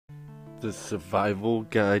The Survival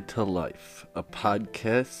Guide to Life, a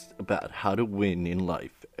podcast about how to win in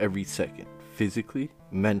life every second, physically,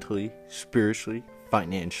 mentally, spiritually,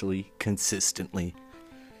 financially, consistently.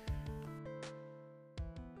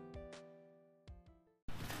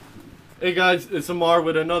 Hey guys, it's Amar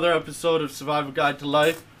with another episode of Survival Guide to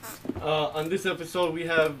Life. On this episode we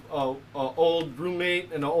have an old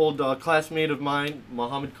roommate and an old classmate of mine,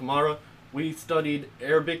 Mohamed Camara. We studied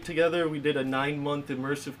Arabic together. We did a 9-month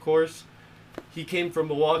immersive course. He came from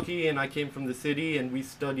Milwaukee and I came from the city, and we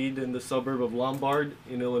studied in the suburb of Lombard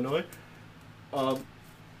in Illinois.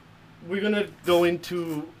 We're going to go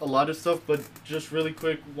into a lot of stuff, but just really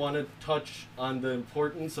quick, want to touch on the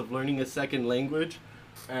importance of learning a second language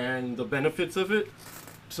and the benefits of it.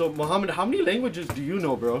 So, Mohammed, how many languages do you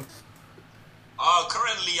know, bro?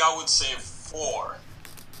 Currently, I would say 4.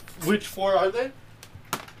 Which 4 are they?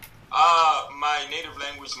 My native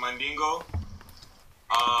language, Mandingo.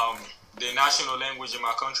 The national language in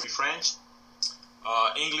my country, French.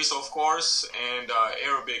 English, of course, and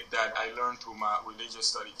Arabic that I learned through my religious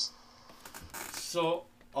studies. So,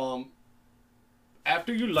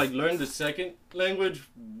 after you learned the second language,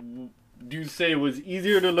 do you say it was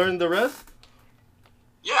easier to learn the rest?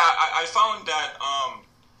 Yeah, I found that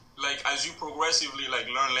as you progressively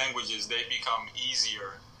learn languages, they become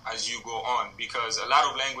easier as you go on, because a lot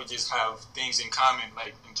of languages have things in common,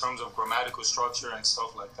 like in terms of grammatical structure and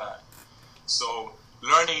stuff like that. So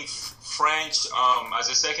learning French as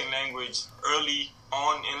a second language early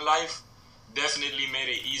on in life definitely made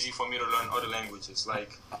it easy for me to learn other languages.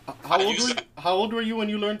 How old were you when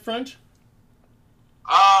you learned French?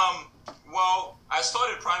 Well, I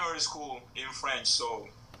started primary school in French, so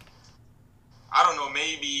I don't know,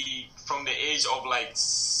 maybe from the age of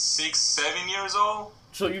 6, 7 years old.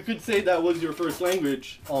 So you could say that was your first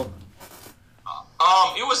language. It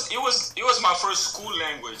was my first school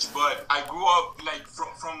language, but I grew up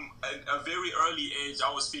from a very early age.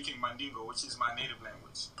 I was speaking Mandingo, which is my native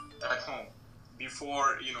language, at home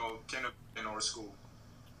before kindergarten or school.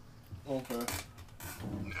 Okay.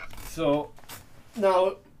 Yeah. So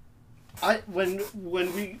now, when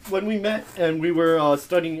we met and we were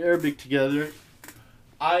studying Arabic together,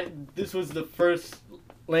 this was the first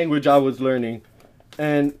language I was learning.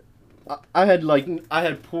 And I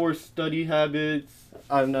had poor study habits,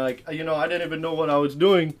 and I didn't even know what I was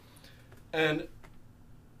doing. And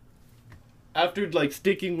after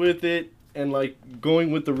sticking with it and going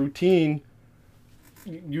with the routine,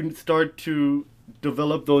 you start to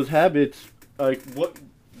develop those habits.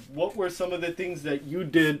 What were some of the things that you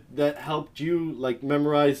did that helped you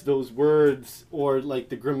memorize those words, or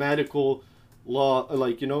the grammatical law,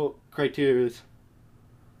 criteria?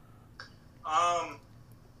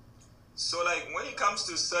 So when it comes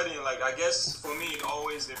to studying, I guess for me it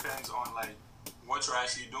always depends on what you're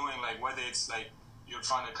actually doing, whether it's you're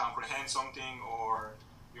trying to comprehend something or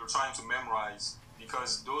you're trying to memorize,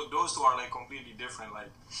 because those two are completely different.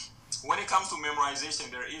 When it comes to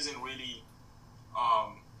memorization, there isn't really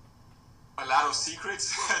a lot of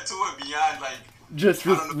secrets to it beyond just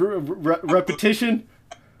repetition.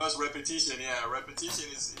 Just repetition, yeah.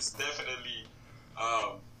 Repetition is definitely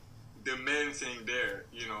the main thing there.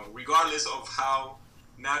 Regardless of how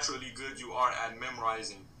naturally good you are at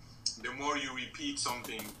memorizing, the more you repeat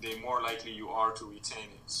something, the more likely you are to retain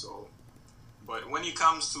it. So, but when it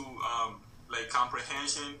comes to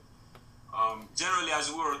comprehension, generally, as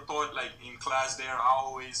we were taught in class there, I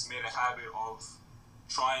always made a habit of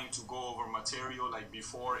trying to go over material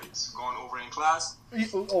before it's gone over in class.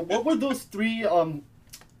 What were those 3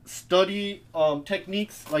 study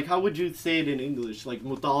techniques? How would you say it in English?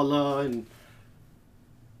 Mutala and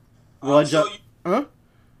Raja.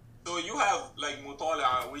 So you have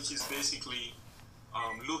Mutala, which is basically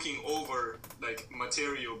looking over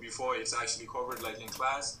material before it's actually covered in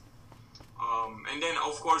class. And then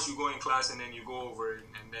of course you go in class and then you go over it,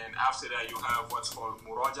 and then after that you have what's called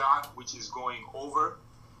Muraja, which is going over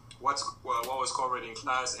what was covered in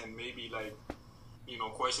class, and maybe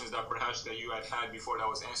questions that perhaps that you had before that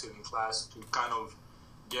was answered in class, to kind of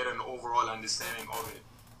get an overall understanding of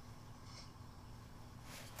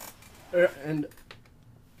it. And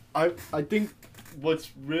I think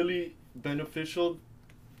what's really beneficial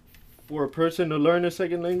for a person to learn a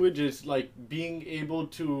second language is being able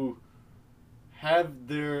to have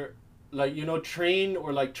their train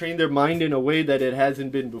their mind in a way that it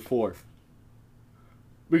hasn't been before.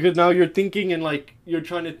 Because now you're thinking and you're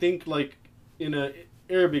trying to think in a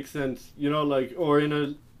Arabic sense, or in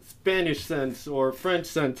a Spanish sense or French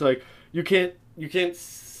sense. You can't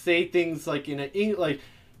say things in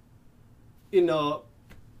a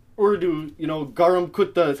Urdu, you know, garam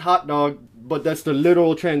kutta is hot dog, but that's the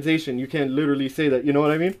literal translation. You can't literally say that. You know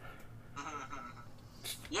what I mean?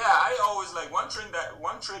 Yeah, I always like one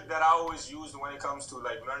trick that I always use when it comes to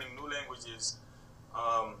like learning new languages,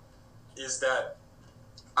 um, is that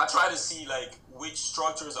I try to see like which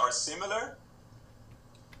structures are similar.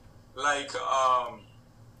 Like I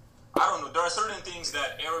don't know, there are certain things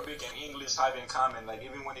that Arabic and English have in common. Like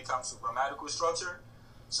even when it comes to grammatical structure,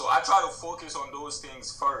 so I try to focus on those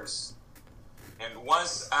things first. And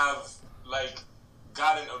once I've like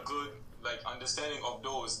gotten a good like understanding of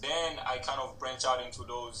those, then I kind of branch out into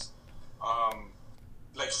those um,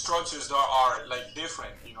 like structures that are like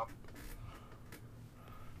different, you know.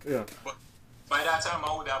 Yeah. But by that time,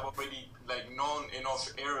 I would have already like known enough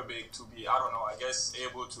Arabic to be, I don't know, I guess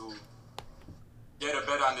able to get a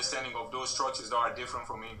better understanding of those structures that are different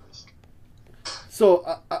from English. So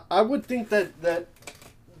I would think that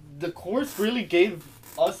the course really gave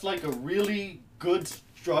us like a really good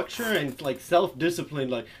structure and like self discipline.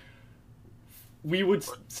 Like we would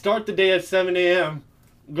start the day at 7 a.m.,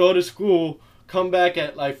 go to school, come back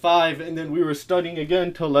at like 5, and then we were studying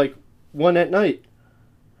again till like 1 at night.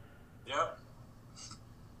 Yep.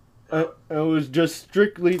 It was just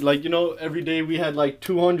strictly like, you know, every day we had like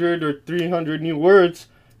 200 or 300 new words.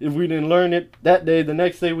 If we didn't learn it that day, the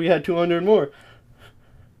next day we had 200 more.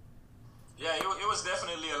 Yeah, it was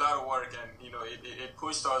definitely a lot of work, and you know, it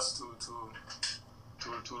pushed us to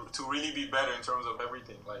really be better in terms of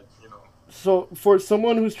everything. Like, you know. So for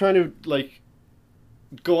someone who's trying to like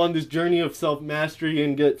go on this journey of self mastery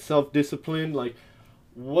and get self discipline, like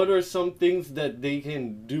what are some things that they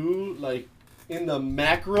can do like in the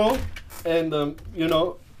macro and the, you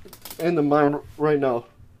know, in the mind right now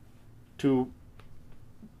to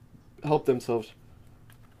help themselves?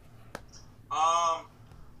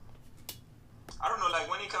 I don't know. Like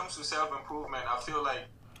when it comes to self improvement, I feel like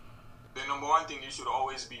the number one thing you should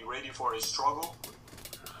always be ready for is struggle.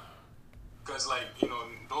 Because like, you know,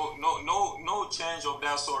 no change of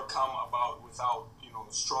that sort come about without, you know,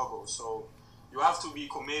 struggle. So you have to be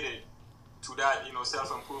committed to that, you know,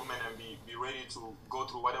 self improvement, and be ready to go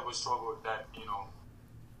through whatever struggle that, you know,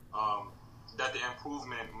 that the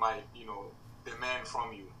improvement might, you know, demand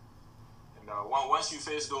from you. And once you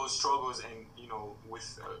face those struggles, and you know,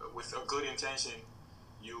 with a good intention,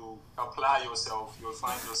 you apply yourself, you'll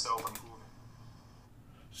find yourself improving.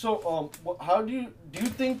 So how do you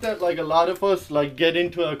think that like a lot of us like get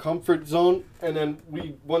into a comfort zone and then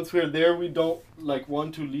we once we're there we don't like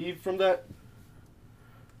want to leave from that?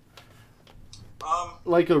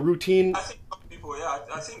 Like a routine. I think some people, yeah,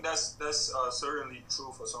 I think that's certainly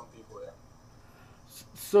true for some people, yeah.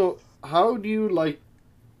 So how do you like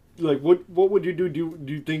what would you do?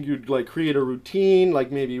 Do you think you'd like create a routine,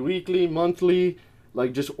 like maybe weekly, monthly,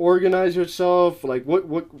 like just organize yourself? Like what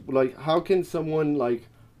like how can someone like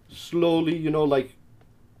slowly, you know, like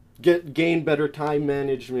gain better time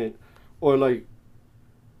management or like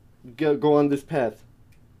go on this path?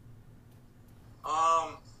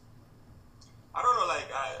 I don't know. Like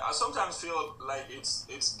I sometimes feel like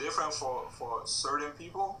it's different for certain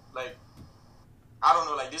people. Like I don't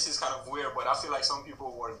know. Like this is kind of weird, but I feel like some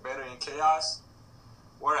people work better in chaos,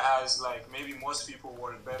 whereas like maybe most people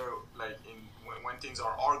work better like in when things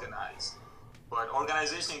are organized. But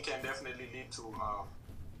organization can definitely lead to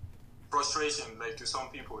frustration, like to some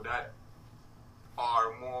people that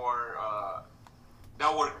are more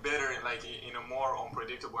that work better in, like in a more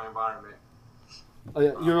unpredictable environment. Oh,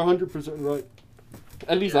 yeah, you're 100% right.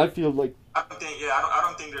 At least Yeah. I feel like. I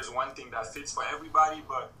don't think there's one thing that fits for everybody,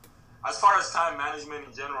 but as far as time management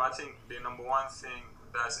in general, I think the number one thing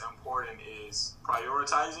that's important is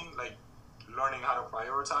prioritizing, like learning how to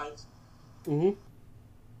prioritize. Mm-hmm.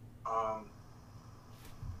 Um,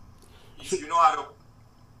 if you know how to,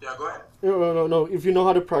 yeah, go ahead. No. If you know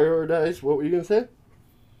how to prioritize, what were you gonna say?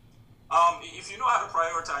 If you know how to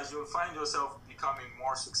prioritize, you'll find yourself becoming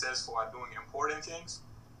more successful at doing important things.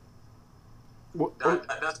 What,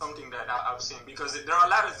 That's something that I've seen, because there are a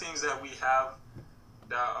lot of things that we have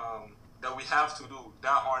that we have to do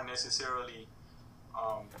that aren't necessarily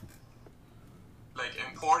um, like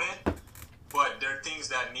important, but they're things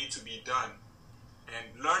that need to be done.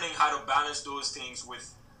 And learning how to balance those things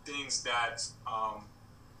with things that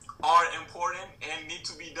are important and need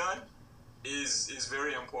to be done is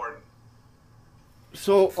very important.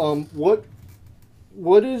 so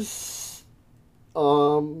what is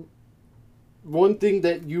one thing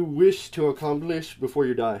that you wish to accomplish before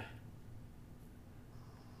you die?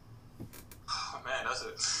 Oh, man, that's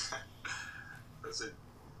a that's a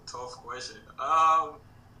tough question.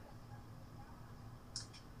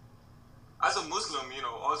 As a Muslim, you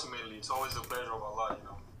know, ultimately, it's always the pleasure of Allah, you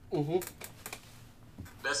know. Mm-hmm.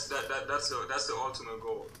 That's the ultimate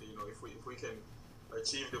goal. You know, if we can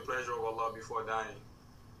achieve the pleasure of Allah before dying,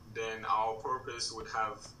 then our purpose would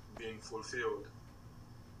have been fulfilled.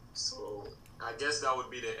 So I guess that would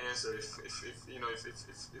be the answer. If you know if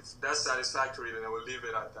that's satisfactory, then I will leave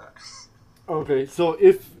it at that. Okay, so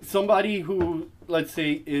if somebody who, let's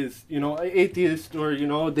say, is, you know, an atheist, or, you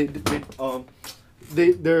know, they're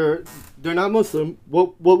not Muslim,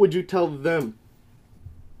 what would you tell them?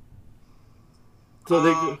 So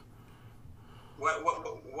they Um,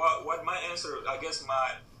 what my answer? I guess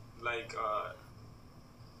my like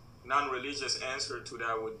non-religious answer to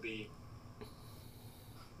that would be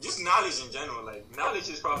just knowledge in general. Like knowledge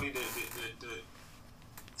is probably the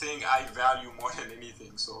thing I value more than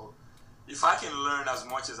anything. So if I can learn as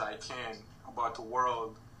much as I can about the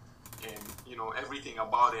world and, you know, everything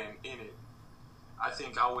about it and in it, I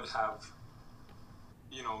think I would have,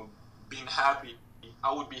 you know, been happy.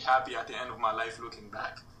 I would be happy at the end of my life looking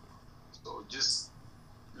back. So just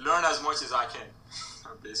learn as much as I can,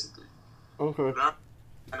 basically. Okay. Learn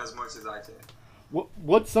as much as I can.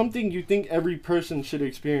 What's something you think every person should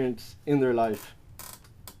experience in their life?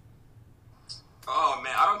 Oh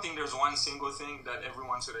man, I don't think there's one single thing that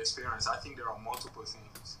everyone should experience. I think there are multiple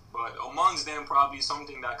things, but amongst them, probably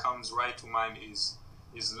something that comes right to mind is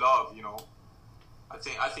love. You know, I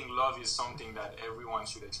think love is something that everyone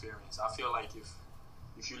should experience. I feel like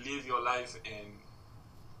if you live your life and,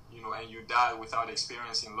 you know, and you die without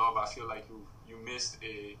experiencing love, I feel like you missed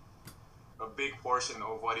a big portion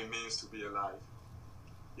of what it means to be alive.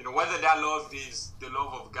 You know, whether that love is the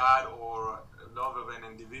love of God or love of an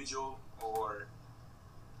individual, or,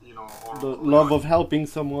 you know, or The you know, love of helping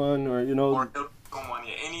someone, or, you know. or help someone,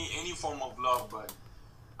 yeah, any form of love, but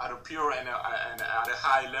at a pure and at a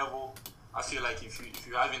high level, I feel like if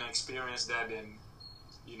you haven't experienced that, then,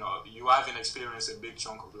 you know, you haven't experienced a big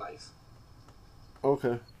chunk of life.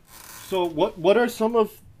 Okay. So what are some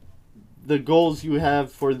of the goals you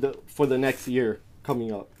have for the next year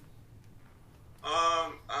coming up?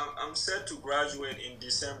 I'm set to graduate in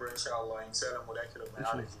December, inshallah, in cellular molecular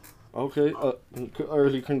biology. Okay. Um,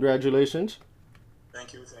 Early congratulations.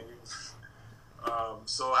 Thank you, thank you.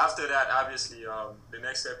 So after that, obviously, the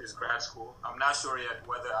next step is grad school. I'm not sure yet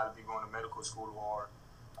whether I'll be going to medical school or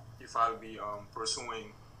if I'll be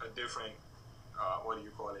pursuing a different, what do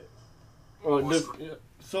you call it? Post. Yeah.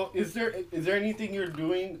 So is there anything you're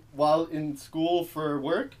doing while in school for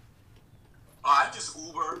work? I just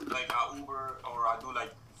Uber, like I Uber or I do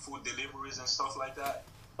like food deliveries and stuff like that.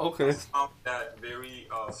 I Okay. found that very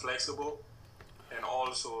flexible and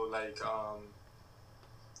also like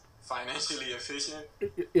financially efficient.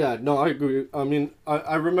 Yeah, no, I agree. I mean,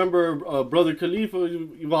 I remember Brother Khalifa,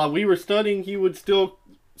 while we were studying, he would still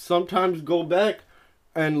sometimes go back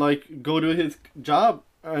and, like, go to his job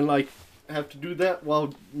and, like, have to do that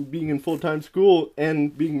while being in full-time school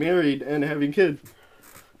and being married and having kids.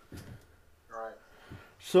 Right.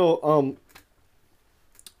 So,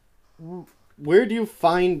 where do you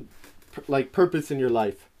find, like, purpose in your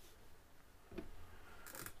life?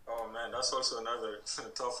 Oh man, that's also another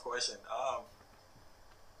tough question.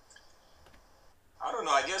 I don't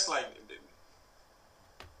know. I guess like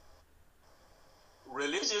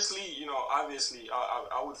religiously, you know, obviously,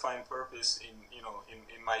 I would find purpose in, you know,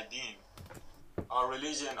 in my deen. Our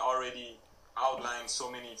religion already outlines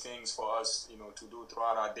so many things for us, you know, to do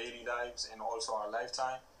throughout our daily lives and also our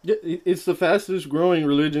lifetime. Yeah, it's the fastest growing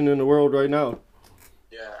religion in the world right now.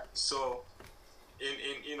 Yeah. So in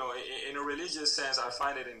you know, in a religious sense, I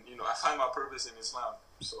find it in, you know, I find my purpose in Islam.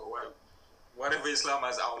 So whatever Islam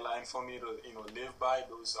has outlined for me to, you know, live by,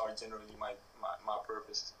 those are generally my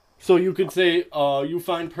purpose. So you could say you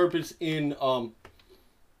find purpose in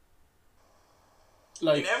In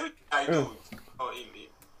like everything I do, uh, you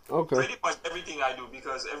know, okay. pretty much everything I do,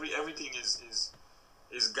 because everything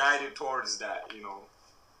is guided towards that, you know,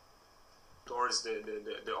 towards the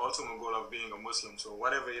ultimate goal of being a Muslim. So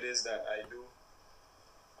whatever it is that I do,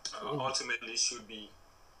 ultimately should be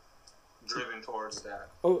driven towards that.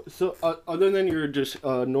 Oh, so other than your just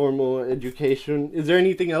normal education, is there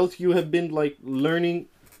anything else you have been, like, learning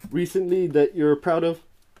recently that you're proud of?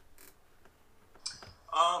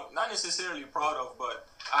 Not necessarily proud of, but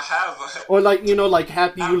I have Or, like, you know, like,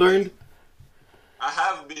 happy you I've been, learned? I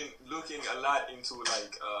have been looking a lot into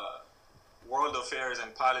like world affairs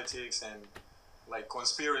and politics and like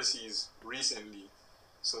conspiracies recently.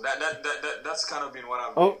 So that's kind of been what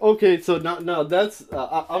I've Oh, been. okay. So now that's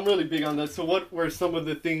I'm really big on that. So what were some of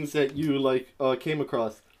the things that you, like, came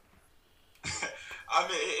across? I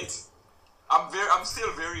mean, I'm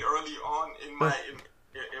still very early on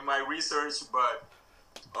in my research, but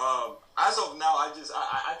As of now,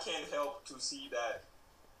 I can't help to see that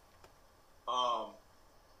um,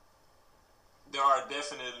 there are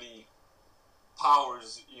definitely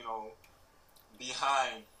powers,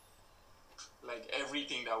 behind like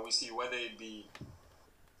everything that we see, whether it be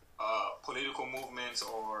political movements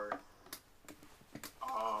um,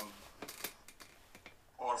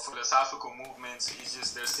 or philosophical movements. It's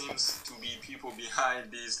just there seems to be people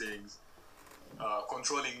behind these things,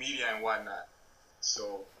 controlling media and whatnot.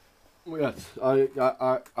 So Yes, I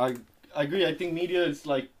agree. I think media is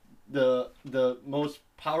like the most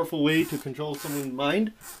powerful way to control someone's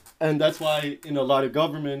mind, and that's why in a lot of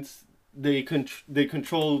governments they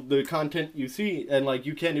control the content you see, and like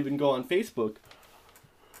you can't even go on Facebook.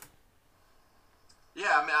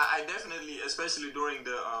 yeah, I mean, I definitely, especially during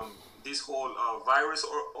the this whole virus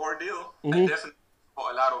ordeal, I Mm-hmm. definitely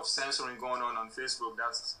saw a lot of censoring going on Facebook.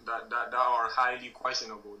 That are highly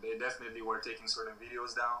questionable. They definitely were taking certain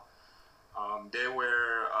videos down. They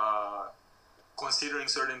were considering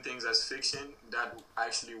certain things as fiction that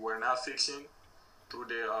actually were not fiction through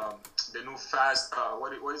the new fast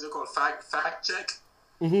what is it called, fact check.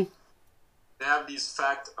 Mm-hmm. They have these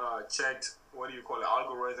fact checked, what do you call it,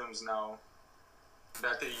 algorithms now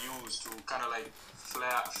that they use to kind of like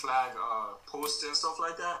flag posts and stuff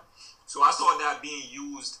like that. So I saw that being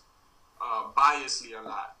used biasly a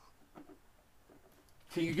lot.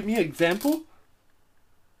 Can you give me an example?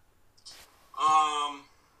 Um.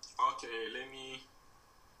 Okay.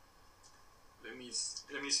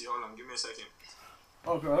 Let me see. Hold on. Give me a second.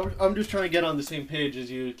 Okay, I'm just trying to get on the same page as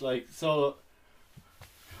you. Like, so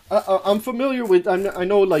I'm familiar with. I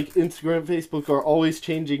know like Instagram, Facebook are always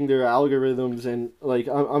changing their algorithms, and like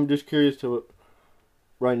I'm just curious to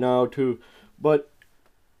right now too, but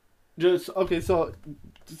just okay. So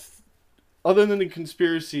just, other than the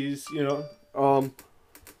conspiracies,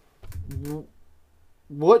 w-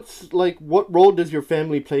 what's like what role does your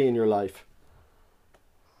family play in your life,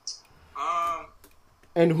 Um.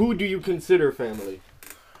 and who do you consider family?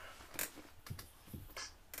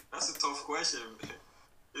 That's a tough question.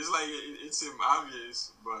 It's like it seems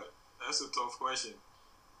obvious, but that's a tough question.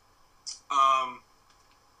 Um.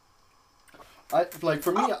 I like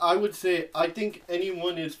for me, I would say I think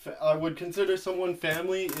anyone is. I would consider someone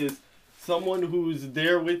family is someone who's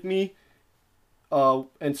there with me,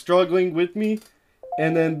 and struggling with me,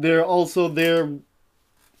 and then they're also there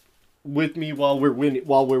with me while we're winning.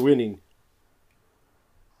 While we're winning.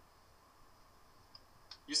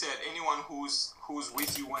 You said anyone who's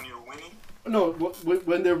with you when you're winning. No,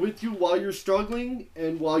 when they're with you while you're struggling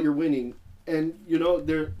and while you're winning, and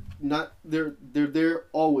they're not they're there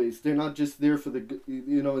always. They're not just there for the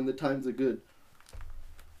in the times of good.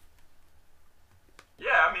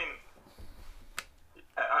 Yeah, I mean,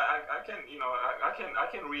 I can I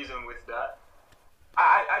can reason with that.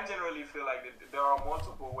 I generally feel like that there are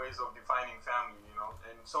multiple ways of defining family,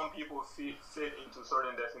 and some people fit into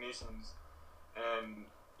certain definitions, and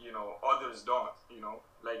others don't.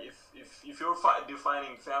 Like if you're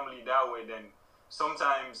defining family that way, then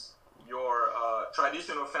sometimes your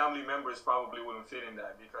traditional family members probably wouldn't fit in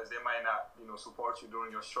that because they might not support you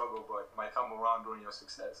during your struggle, but might come around during your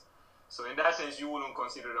success. So in that sense, you wouldn't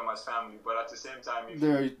consider them as family, but at the same time, if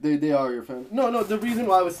you They are your family. No, no. The reason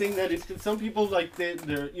why I was saying that is because some people like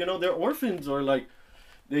they're orphans, or like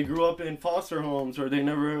they grew up in foster homes, or they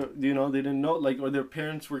never they didn't know, like, or their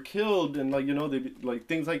parents were killed, and like they like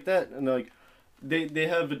things like that, and like they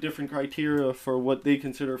have a different criteria for what they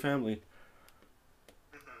consider family.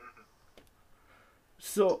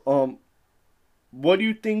 So what do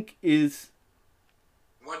you think is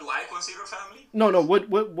what do I consider family? no, no,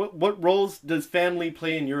 what roles does family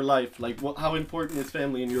play in your life? Like, how important is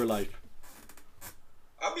family in your life?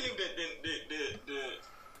 I believe that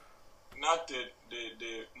the not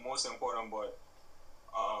the most important, but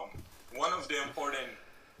one of the important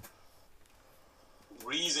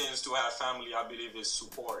reasons to have family, I believe, is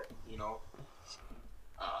support.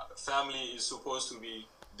 Family is supposed to be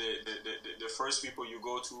the first people you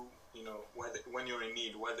go to. When you're in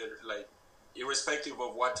need, whether like irrespective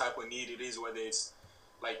of what type of need it is, whether it's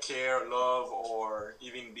like care, love, or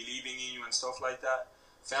even believing in you and stuff like that.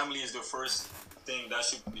 Family is the first thing that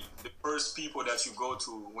should be the first people that you go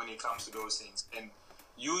to when it comes to those things. And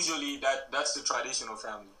usually that's the traditional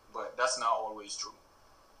family, but that's not always true.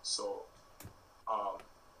 So um,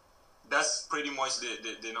 that's pretty much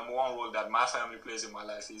the number one role that my family plays in my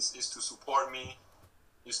life is to support me,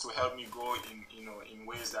 is to help me grow in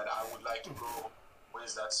ways that I would like to grow,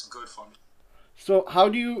 ways that's good for me. So how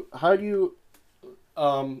do you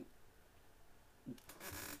um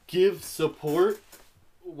give support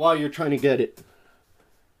while you're trying to get it?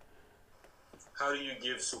 how do you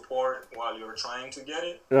give support while you're trying to get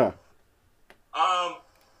it? Yeah. Um,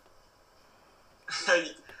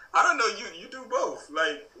 I don't know. You do both.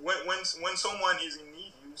 Like when someone is in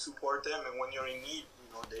need, you support them, and when you're in need,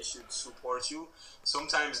 they should support you.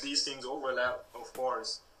 Sometimes these things overlap, of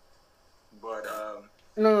course, but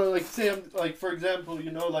No, like say, like for example,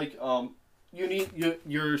 you're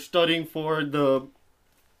studying for the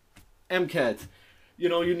MCAT.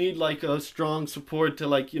 You need like a strong support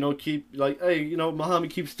to keep hey,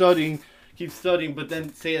 Muhammad, keep studying, but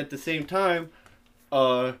then say at the same time,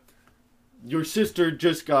 your sister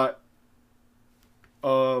just got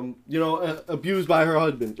abused by her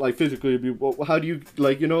husband, like physically abused. Well, how do you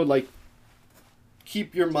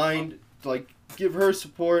keep your mind, give her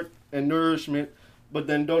support and nourishment, but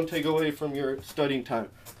then don't take away from your studying time?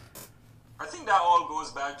 I think that all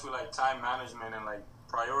goes back to time management and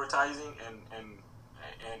prioritizing and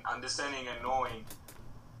understanding and knowing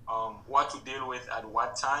what to deal with at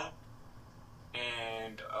what time,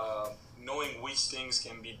 and knowing which things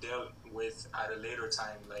can be dealt with at a later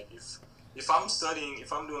time. Like if I'm studying,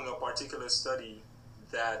 if I'm doing a particular study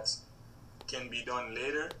that can be done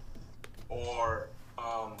later, or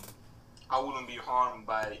I wouldn't be harmed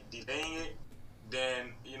by delaying it,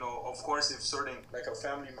 then of course, if certain a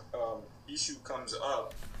family issue comes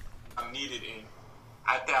up, I'm needed in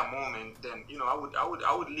at that moment, then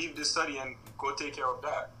I would leave the study and go take care of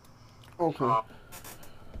that. Okay.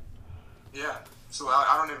 Yeah. So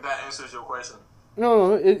I don't know if that answers your question.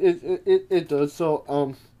 No, it does. So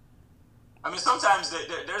I mean, sometimes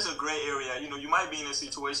there's a gray area. You might be in a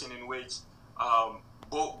situation in which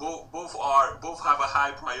both have a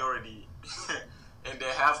high priority, and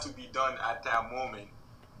they have to be done at that moment.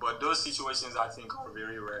 But those situations, I think, are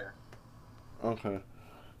very rare. Okay.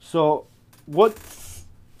 So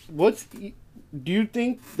do you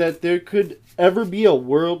think that there could ever be a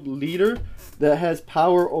world leader that has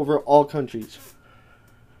power over all countries?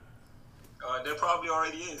 There probably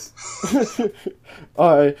already is.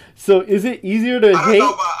 All right. So is it easier to hate?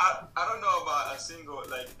 I don't know about a single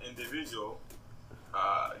individual.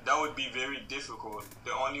 That would be very difficult.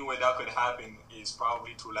 The only way that could happen is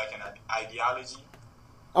probably through an ideology.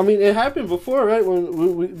 I mean, it happened before, right?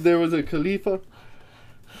 When there was a Khalifa.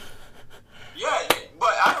 Yeah,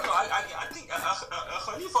 but I don't know. I think a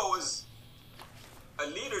Khalifa was a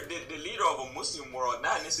leader, the leader of a Muslim world,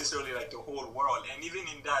 not necessarily the whole world. And even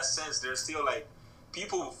in that sense, there's still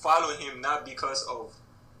people follow him not because of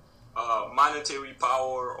monetary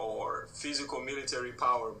power or physical military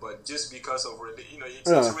power, but just because of it's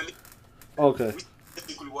really okay.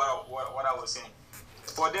 Basically, what I was saying.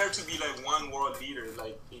 For there to be one world leader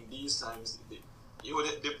in these times, the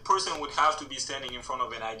person would have to be standing in front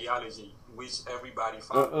of an ideology which everybody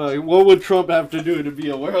follows. What would Trump have to do to be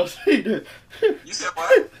a world leader? You said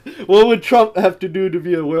what? What would Trump have to do to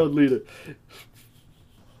be a world leader?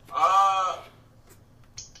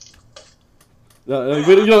 No,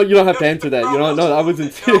 you don't have to answer that. No, I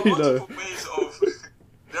wasn't saying.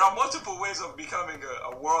 There are multiple ways of becoming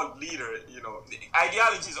a world leader.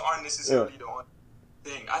 Ideologies aren't necessarily the only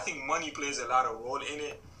thing. I think money plays a lot of role in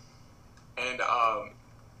it, and I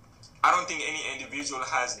don't think any individual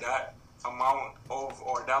has that amount of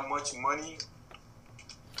or that much money.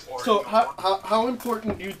 So how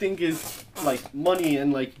important do you think is money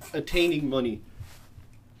and attaining money?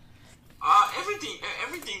 Everything.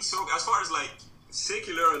 So as far as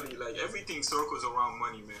secularly, everything circles around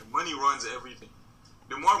money, man. Money runs everything.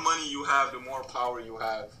 The more money you have, the more power you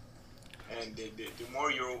have, and the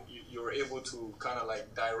more you're able to kind of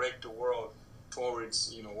direct the world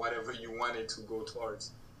towards whatever you want it to go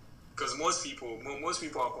towards. Because most people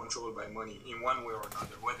are controlled by money in one way or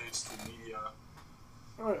another, whether it's through media.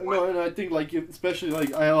 No, and I think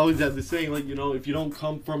especially I always have the saying if you don't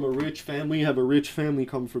come from a rich family, have a rich family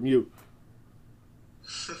come from you.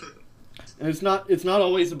 And it's not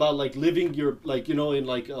always about living your in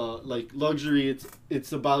luxury.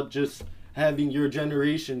 It's about just having your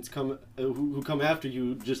generations who come after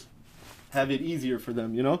you just have it easier for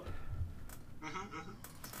them,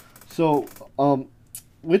 So,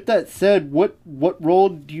 with that said, what role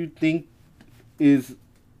do you think is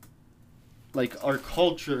our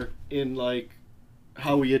culture in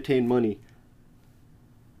how we attain money?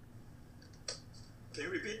 Can you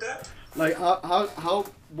repeat that?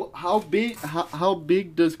 How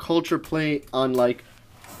big does culture play on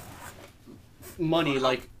money?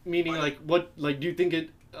 Meaning what do you think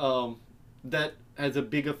it that has a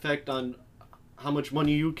big effect on how much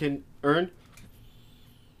money you can earn?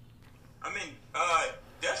 I mean,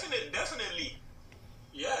 definitely.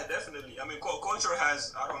 Yeah, definitely. I mean, culture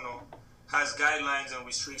has guidelines and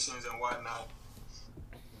restrictions and whatnot.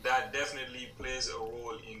 that definitely plays a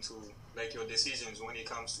role into like your decisions when it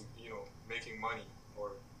comes to making money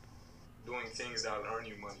or doing things that will earn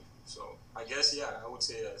you money. So I guess yeah, I would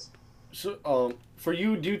say yes. So, for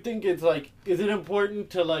you, do you think it's like, is it important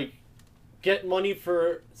to like get money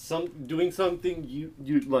for doing something you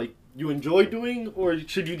enjoy doing, or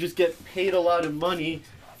should you just get paid a lot of money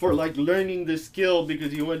for like learning the skill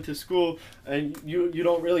because you went to school and you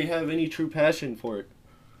don't really have any true passion for it?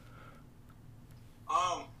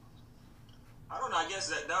 Um, I don't know. I guess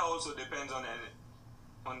that also depends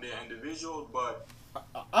on the individual, but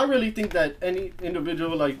I really think that any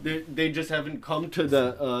individual, like, they just haven't come to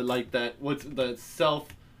the like that, what's the self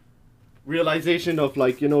realization of,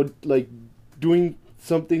 like, like doing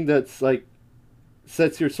something that's like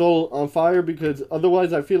sets your soul on fire, because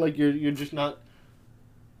otherwise I feel like you're just not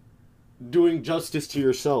doing justice to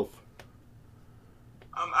yourself.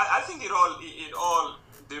 I think it all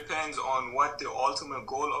depends on what the ultimate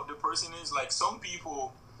goal of the person is. Like some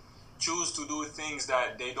people choose to do things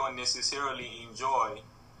that they don't necessarily enjoy,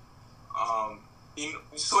 in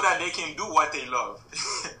so that they can do what they love.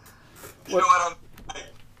 You know what I'm like?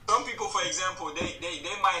 Some people, for example,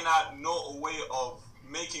 they might not know a way of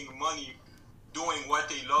making money doing what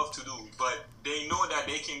they love to do, but they know that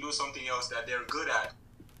they can do something else that they're good at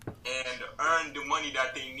and earn the money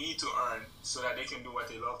that they need to earn so that they can do what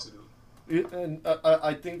they love to do. And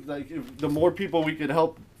I think, like, if the more people we could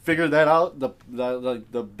help figure that out,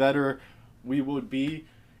 the better we would be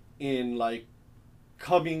in, like,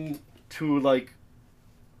 coming to, like,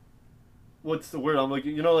 what's the word I'm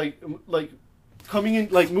looking, like coming in,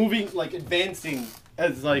 like, moving, like, advancing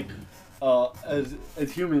as, like, as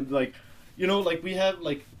humans, like, like, we have,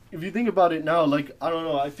 like, if you think about it now, like, I don't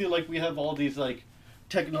know, I feel like we have all these, like,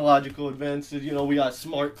 technological advances. We got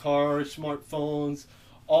smart cars, smartphones,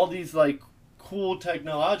 all these, like, cool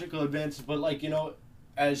technological advances, but, like,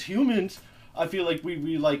 as humans, I feel like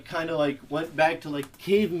we like, kind of, like, went back to, like,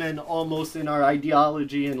 cavemen almost in our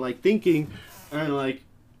ideology and, like, thinking, and, like,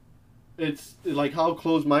 it's like how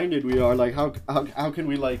close-minded we are. Like, how can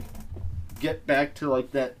we, like, get back to,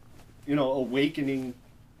 like, that, awakening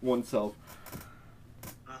oneself?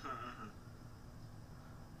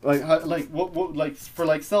 Like, how, like, what like, for,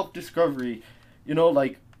 like, self-discovery,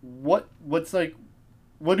 like, what's, like,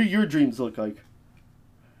 what do your dreams look like?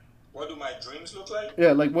 What do my dreams look like?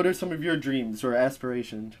 Yeah, like, what are some of your dreams or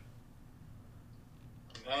aspirations?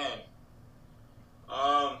 Man,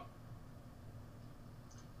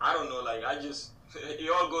 I don't know. Like, it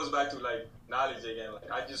all goes back to, like, knowledge again. Like,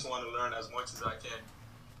 I just want to learn as much as I can,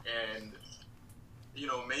 and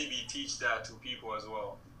maybe teach that to people as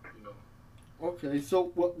well. Okay,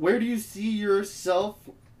 so where do you see yourself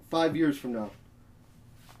 5 years from now?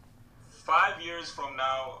 5 years from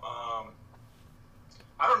now,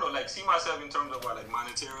 I don't know. Like, see myself in terms of what, like,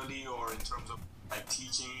 monetarily, or in terms of, like,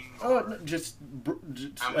 teaching. Oh, no, just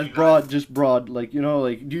as broad, just broad. Like,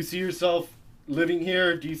 like, do you see yourself living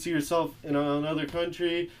here? Do you see yourself in another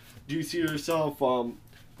country? Do you see yourself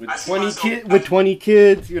with 20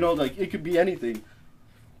 kids? Like, it could be anything.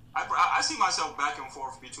 I see myself back and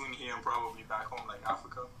forth between here and probably back home, like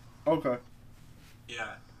Africa. Okay.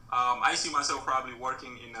 Yeah. I see myself probably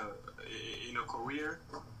working in a career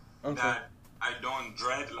that I don't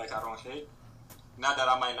dread, like I don't hate. Not that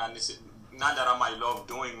I might love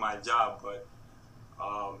doing my job, but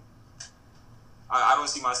I don't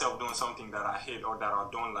see myself doing something that I hate or that I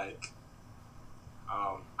don't like.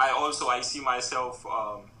 I see myself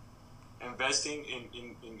investing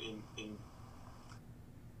in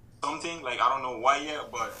something, like, I don't know why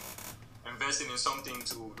yet, but investing in something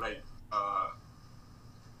to, like,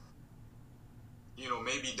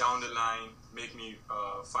 maybe down the line make me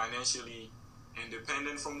financially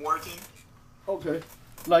independent from working. Okay.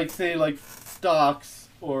 Like, say, like, stocks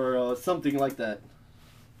or something like that.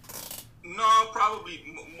 No, probably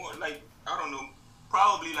more like, I don't know,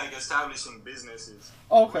 probably like establishing businesses.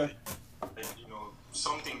 Okay. Like,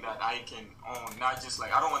 something that I can own, not just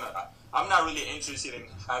like, I'm not really interested in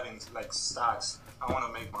having, like, stocks. I want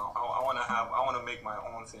to make my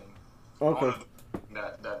own thing. Okay.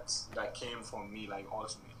 That came from me, like,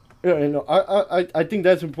 ultimately. Yeah, I think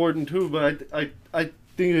that's important too, but I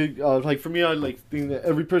think, like, for me, I, like, think that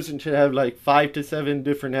every person should have, like, 5 to 7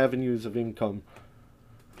 different avenues of income.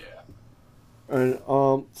 Yeah. And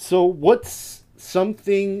so what's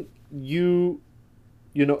something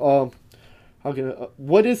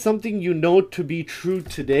what is something to be true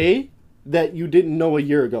today that you didn't know a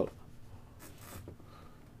year ago?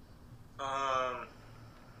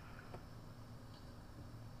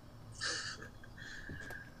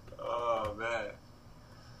 Oh man.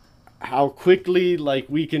 How quickly, like,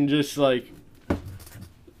 we can just, like,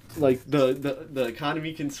 like the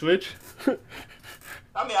economy can switch.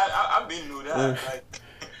 I mean, I've been through that.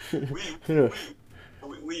 Like, we, Yeah.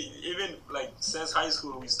 we even like since high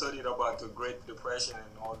school we studied about the Great Depression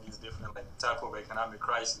and all these different like type of economic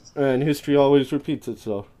crises. And history always repeats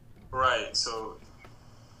itself. Right. So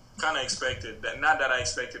kind of expected that. Not that I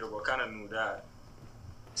expected it, but kind of knew that.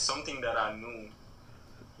 Something that I knew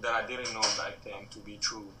that I didn't know back then to be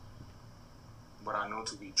true, but I know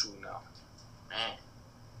to be true now. Man.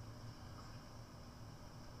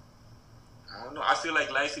 I don't know. I feel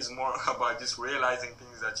like life is more about just realizing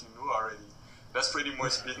things that you knew already. That's pretty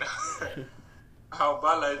much been how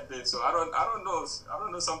bad life been. So I don't know. I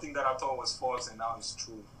don't know something that I thought was false and now it's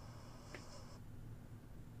true.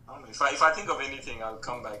 I don't know. If I think of anything, I'll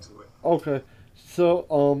come back to it. Okay. So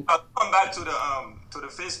I'll come back to the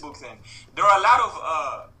Facebook thing. There are a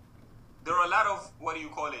lot of what do you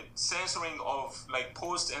call it? Censoring of like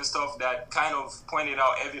posts and stuff that kind of pointed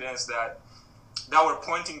out evidence that were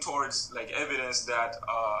pointing towards like evidence that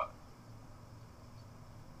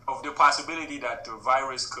of the possibility that the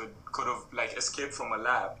virus could have like escaped from a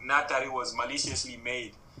lab. Not that it was maliciously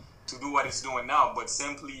made to do what it's doing now, but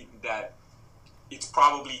simply that it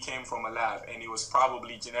probably came from a lab and it was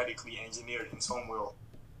probably genetically engineered in some way.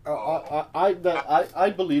 I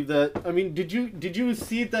believe that. I mean, did you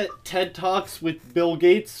see that TED Talks with Bill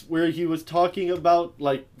Gates where he was talking about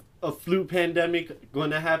like a flu pandemic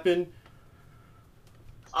going to happen?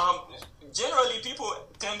 Generally, people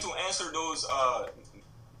tend to answer those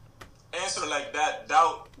like that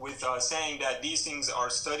doubt with saying that these things are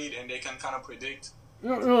studied and they can kind of predict.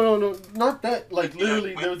 No, not that. Like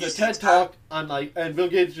literally, there was a TED Talk on like, and Bill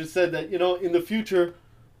Gates just said that in the future,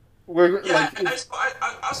 we're like. I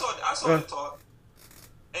saw the talk,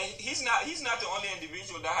 and he's not the only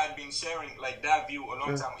individual that had been sharing like that view a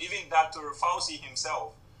long time. Even Dr. Fauci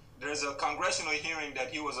himself, there's a congressional hearing that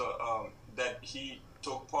he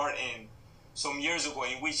took part in some years ago,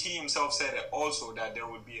 in which he himself said also that there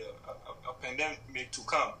would be a pandemic to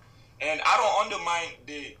come. And I don't undermine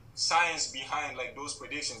the science behind like those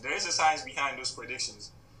predictions. There is a science behind those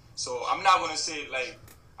predictions. So I'm not gonna say like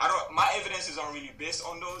my evidences aren't really based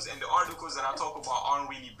on those, and the articles that I talk about aren't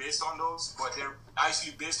really based on those, but they're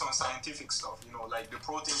actually based on scientific stuff, like the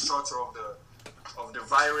protein structure of the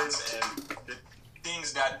virus and the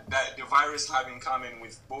things that the virus have in common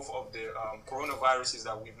with both of the coronaviruses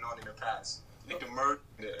that we've known in the past, like the MERS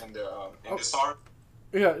and the SARS.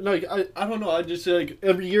 Yeah, like I don't know. I just like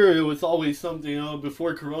every year it was always something.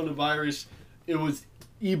 Before coronavirus, it was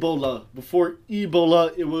Ebola. Before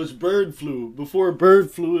Ebola, it was bird flu. Before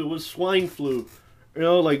bird flu, it was swine flu.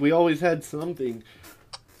 Like we always had something.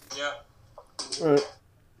 Yeah.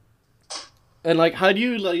 And like, how do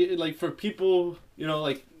you like for people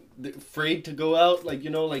like afraid to go out, like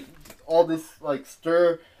like all this like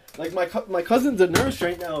stir, like my cousin's a nurse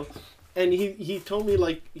right now. And he told me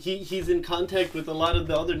like he's in contact with a lot of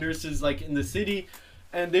the other nurses like in the city,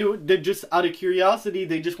 and they're just out of curiosity,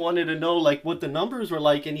 they just wanted to know like what the numbers were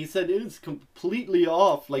like, and he said it was completely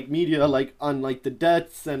off, like media like on like the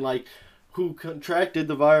deaths and like who contracted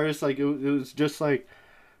the virus, like it was just like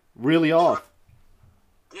really off.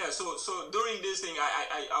 Yeah, so during this thing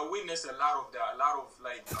I witnessed a lot of that, a lot of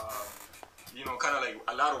like kind of like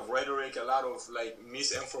a lot of rhetoric, a lot of like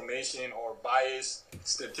misinformation or bias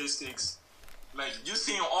statistics. Like just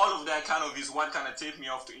seeing all of that kind of is what kind of take me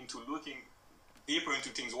off into looking deeper into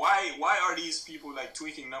things. Why are these people like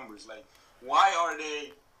tweaking numbers? Like why are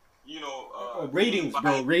they, ratings,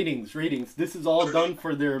 bro, ratings. This is all done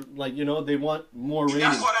for their like they want more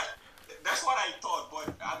ratings. That's what I thought,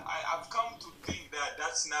 but I've come to think that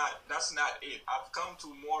that's not it. I've come to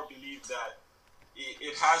more believe that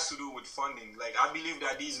it has to do with funding. Like I believe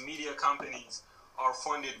that these media companies are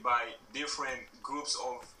funded by different groups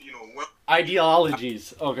of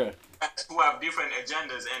ideologies. Okay. Who have different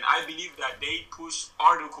agendas, and I believe that they push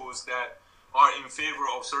articles that are in favor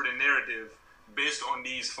of certain narrative based on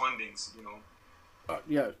these fundings.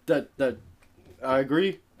 Yeah, that I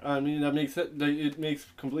agree. I mean that makes it. It makes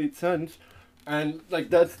complete sense, and like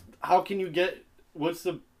that's how can you get what's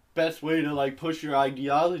the best way to like push your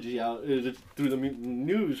ideology out is it through the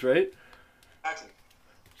news, right? Exactly.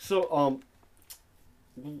 So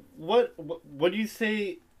what do you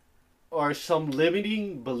say are some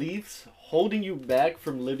limiting beliefs holding you back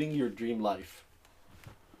from living your dream life?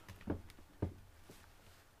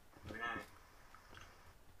 Man,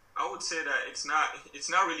 I would say that it's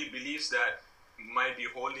not really beliefs that might be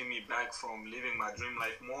holding me back from living my dream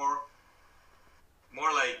life.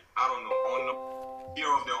 More like I don't know,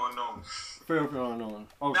 fear of the unknown. Fear of the unknown.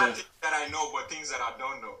 Okay. Not things that I know, but things that I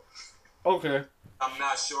don't know. Okay. I'm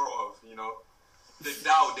not sure of, the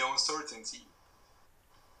doubt, the uncertainty.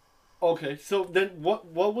 Okay, so then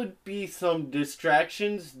what would be some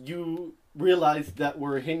distractions you realized that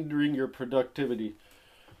were hindering your productivity?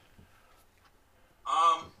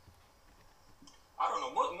 Um, I don't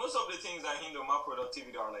know. Most of the things that hinder my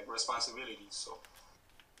productivity are like responsibilities. So,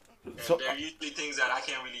 and So, they're usually things that I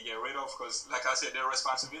can't really get rid of because, like I said, they're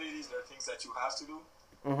responsibilities. They're things that you have to do.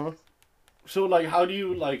 uh-huh. So like how do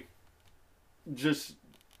you like just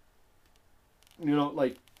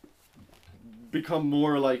like become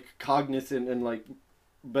more like cognizant and like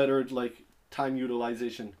better like time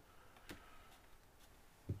utilization?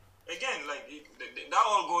 Again, like that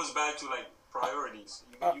all goes back to like priorities.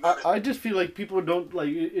 You I, gotta. I just feel like people don't like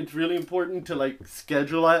it's really important to like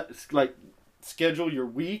schedule your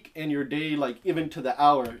week and your day like even to the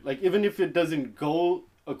hour, like even if it doesn't go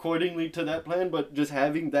accordingly to that plan, but just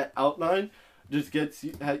having that outline just gets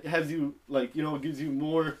you has you like gives you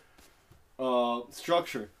more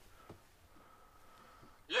structure.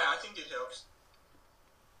 Yeah, I think it helps.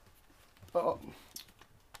 uh,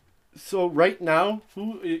 so right now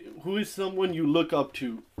who is someone you look up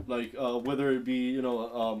to, like whether it be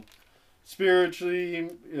spiritually,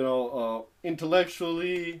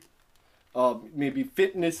 intellectually, maybe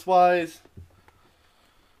fitness wise.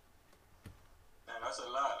 Man, that's a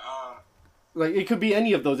lot. Like it could be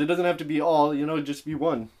any of those. It doesn't have to be all. Just be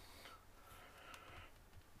one.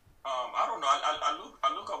 I don't know.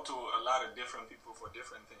 I look up to a lot of different people for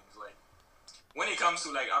different things. Like when it comes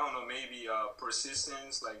to like I don't know maybe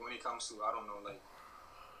persistence. Like when it comes to I don't know like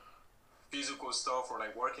physical stuff or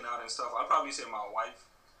like working out and stuff. I'll probably say my wife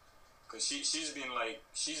because she's been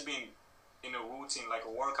in a routine like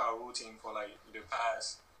a workout routine for like the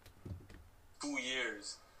past 2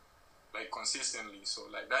 years like consistently. So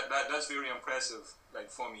like that's very impressive. Like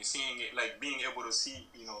for me, seeing it, like being able to see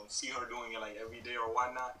her doing it like every day or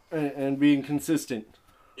whatnot. And being consistent.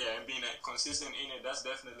 Yeah, and being consistent in it, that's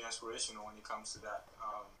definitely inspirational when it comes to that.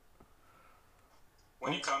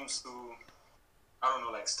 When it comes to I don't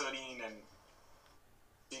know like studying and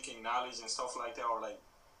seeking knowledge and stuff like that, or like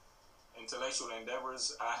intellectual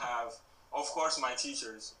endeavors, I have of course my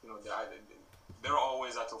teachers. They're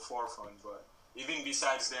always at the forefront, but even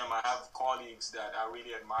besides them, I have colleagues that I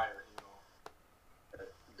really admire.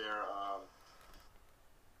 Their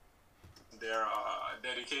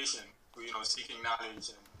dedication to seeking knowledge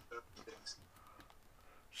and certain things.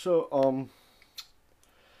 So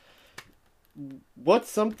what's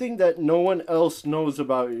something that no one else knows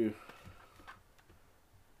about you?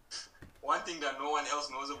 One thing that no one else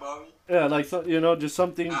knows about me. Yeah, like so, just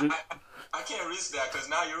something. I can't risk that because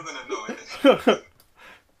now you're gonna know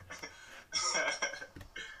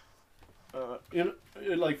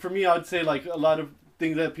it. Like for me, I'd say like a lot of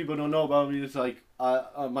things that people don't know about me is like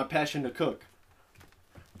my passion to cook.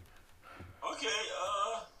 Okay,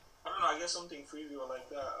 I don't know. I guess something trivial like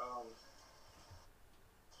that.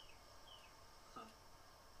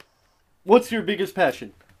 What's your biggest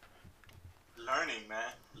passion? Learning,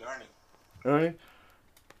 man. Learning. Alright,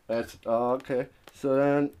 that's okay. So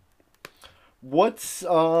then, what's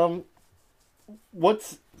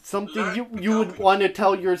something you would want to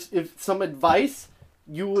tell if some advice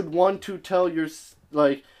you would want to tell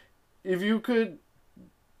like if you could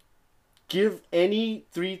give any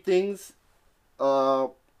three things.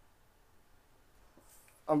 Hold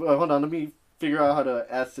on, let me figure out how to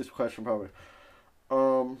ask this question properly.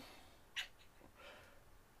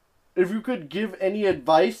 If you could give any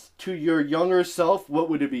advice to your younger self, what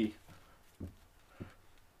would it be? If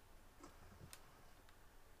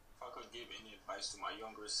I could give any advice to my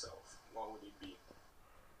younger self, what would it be?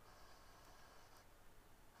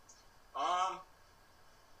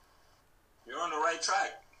 You're on the right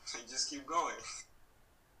track. Just keep going.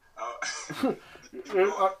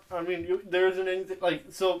 I mean, there isn't anything like.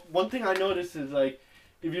 So one thing I noticed is like,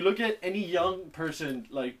 if you look at any young person,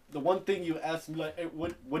 like the one thing you ask them, like, hey,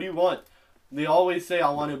 what do you want? They always say, I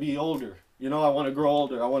want to be older. I want to grow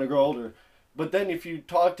older. I want to grow older. But then if you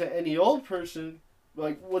talk to any old person,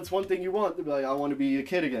 like, what's one thing you want? They'll be like, I want to be a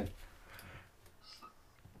kid again.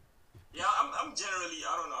 Yeah, I'm generally,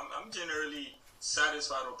 I don't know, I'm generally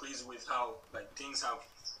satisfied or pleased with how like things have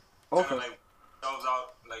kind of like themselves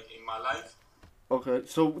out like in my life. Okay,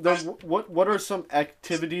 so then what are some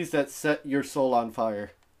activities that set your soul on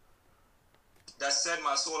fire? That set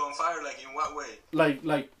my soul on fire, like in what way? Like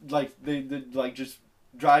they like just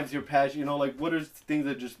drives your passion. Like what are things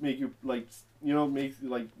that just make you like makes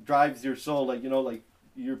like drives your soul, like like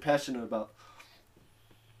you're passionate about.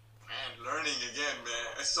 Man, learning again,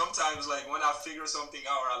 man. Sometimes like when I figure something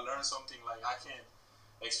out or I learn something, like I can't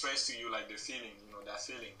express to you like the feeling, that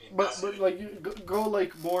feeling. And that But feeling, like you go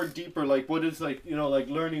like more deeper. Like what is like like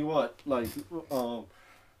learning what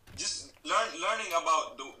just learning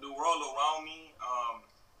about the world around me,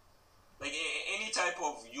 like any type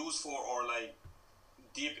of useful or like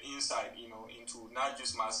deep insight, into not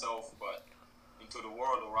just myself but into the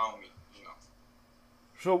world around me.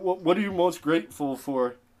 So what are you most grateful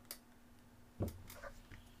for?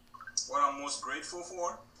 What I'm most grateful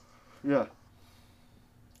for, Yeah.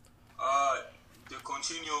 uh, the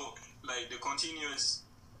continuous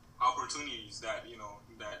opportunities that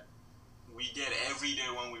that we get every day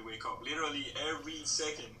when we wake up. Literally every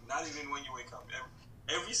second, not even when you wake up.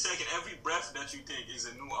 Every second, every breath that you take is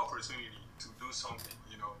a new opportunity to do something.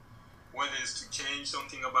 Whether it's to change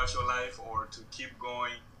something about your life or to keep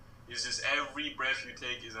going. It's just every breath you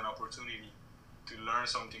take is an opportunity to learn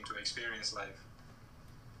something, to experience life.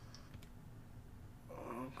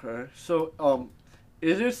 Okay. So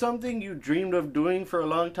is there something you dreamed of doing for a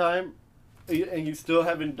long time, and you still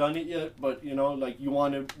haven't done it yet? But like you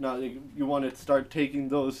want to now, like, you want to start taking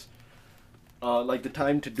those, like the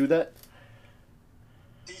time to do that.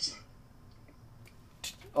 Teaching.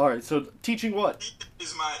 All right. So teaching what?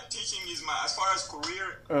 Teaching is my as far as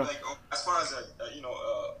career, like as far as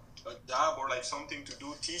a job or like something to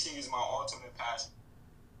do. Teaching is my ultimate passion.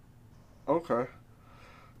 Okay.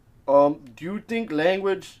 Do you think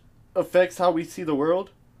language affects how we see the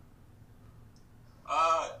world?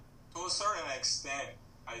 Uh, to a certain extent,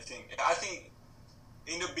 I think. I think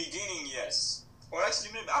in the beginning, yes. Or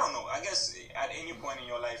actually, maybe I don't know. I guess at any point in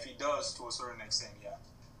your life, it does to a certain extent. Yeah.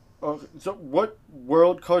 Okay. So what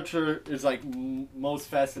world culture is like most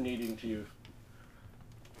fascinating to you?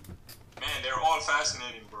 Man, they're all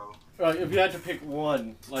fascinating, bro. If you had to pick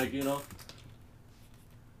one, like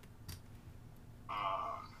Uh,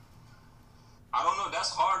 I don't know. That's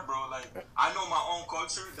hard, bro. Like I know my own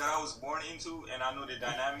culture that I was born into, and I know the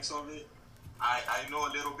dynamics of it. I know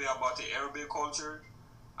a little bit about the Arabic culture.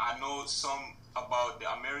 I know some about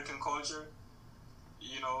the American culture.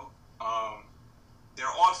 You know, um, they're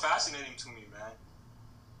all fascinating to me, man.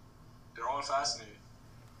 They're all fascinating.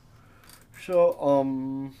 so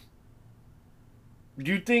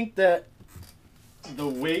do you think that the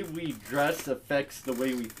way we dress affects the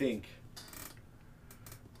way we think?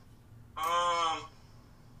 Um,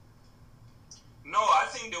 no, I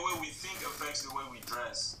think the way we think affects the way we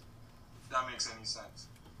dress. If that makes any sense.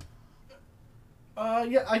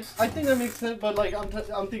 Yeah, I think that makes sense, but like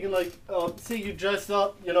I'm thinking like say you dress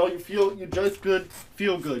up, you dress good,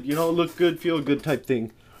 feel good, look good, feel good type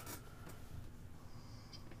thing.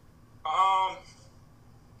 Um,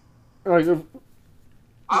 Like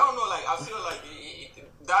I don't know. Like, I feel like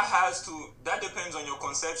that depends on your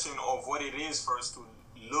conception of what it is first to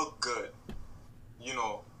look good. You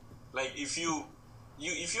know, like if you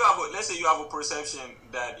have let's say you have a perception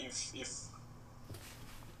that if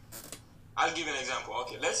I'll give you an example.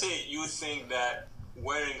 Okay, let's say you think that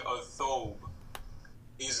wearing a thobe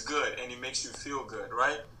is good and it makes you feel good,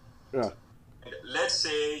 right? yeah. And let's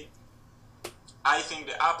say I think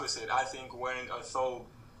the opposite. I think wearing a thobe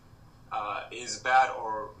is bad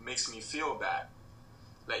or makes me feel bad.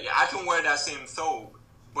 Like yeah, I can wear that same thobe,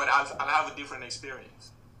 but I'll have a different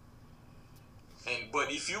experience.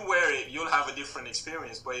 But if you wear it, you'll have a different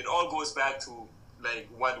experience. But it all goes back to like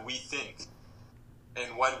what we think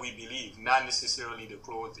and what we believe, not necessarily the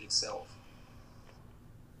clothes itself.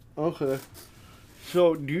 Okay.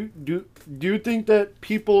 So do you think that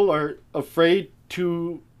people are afraid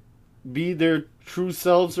to be their true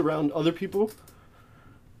selves around other people?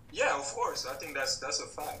 Yeah, of course. I think that's a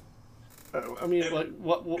fact. I mean, Everybody like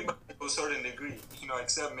what to a certain degree,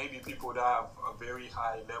 except maybe people that have a very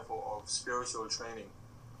high level of spiritual training.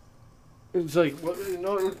 it's like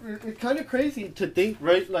it's kind of crazy to think,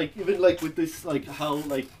 right? Like even like with this, like how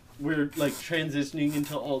like we're like transitioning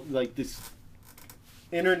into all like this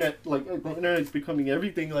internet, like the internet's becoming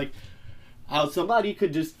everything. Like how somebody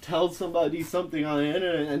could just tell somebody something on the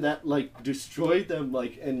internet and that like destroy them,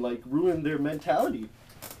 like and like ruin their mentality,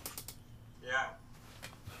 Yeah,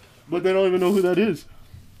 but they don't even know who that is.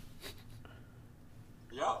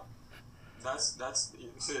 yeah. That's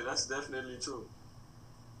that's definitely true.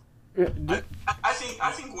 Yeah, I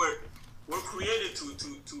think we're created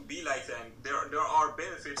to be like that. And there are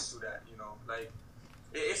benefits to that. Like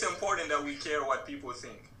it's important that we care what people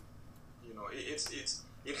think.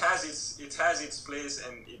 It has its place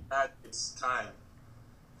and it has its time.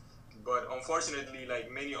 But unfortunately,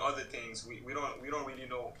 like many other things, we don't really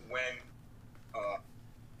know uh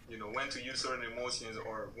when to use certain emotions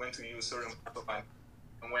or when to use certain parts of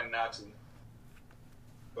and when not to.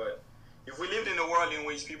 But If we lived in a world in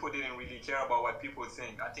which people didn't really care about what people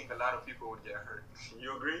think, I think a lot of people would get hurt.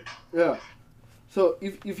 You agree? Yeah. So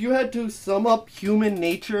if you had to sum up human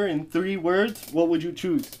nature in 3 words, what would you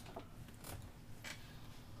choose?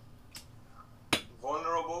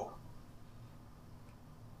 Vulnerable.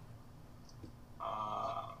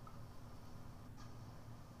 Uh,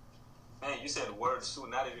 Man, you said words too,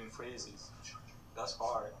 not even phrases. That's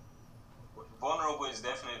hard. Vulnerable is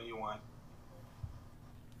definitely one.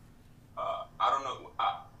 I don't know.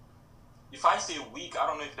 If I say weak, I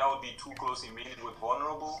don't know if that would be too close in meaning with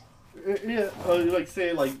vulnerable. Yeah, like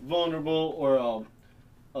say like vulnerable or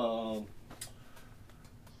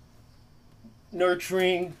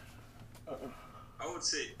nurturing. I would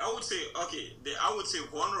say, okay. I would say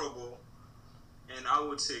vulnerable, and I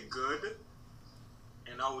would say good,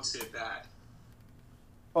 and I would say bad.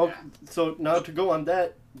 Oh, so now to go on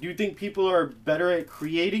that, do you think people are better at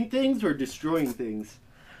creating things or destroying things?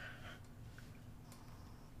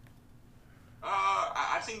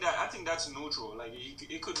 I think that's neutral. Like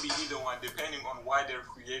it could be either one, depending on why they're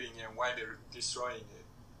creating it and why they're destroying it.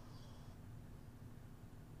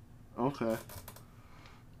 Okay.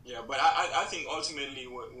 Yeah, but I think ultimately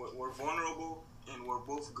we're vulnerable and we're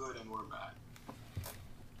both good and we're bad.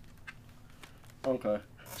 Okay.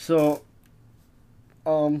 So,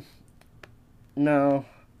 now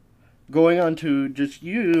going on to just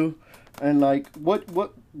you, and like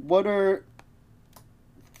what are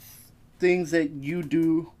things that you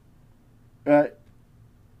do that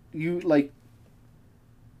you like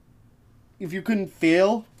if you couldn't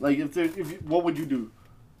fail, like what would you do?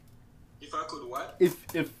 If I could what? If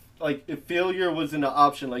like if failure wasn't an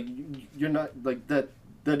option, like you're not like that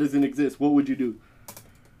doesn't exist, what would you do?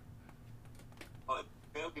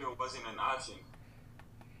 Failure wasn't an option.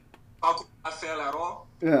 How could I fail at all?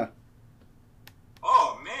 Yeah.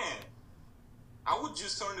 Oh man, I would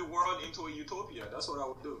just turn the world into a utopia. That's what I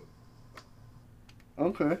would do.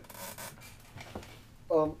 Okay.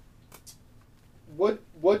 Um, what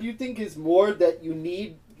do you think is more that you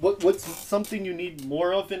need? What's something you need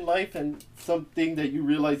more of in life, and something that you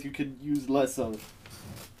realize you could use less of?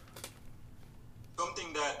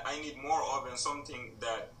 Something that I need more of, and something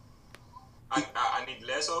that I need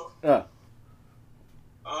less of. Yeah.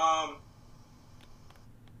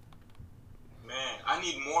 Man, I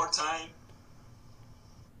need more time,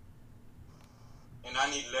 and I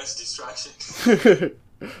need less distraction.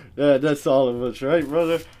 Yeah, that's all of us, right,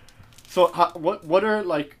 brother? So, what are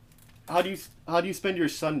like, how do you spend your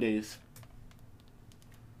Sundays?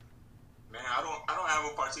 Man, I don't have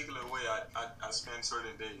a particular way I spend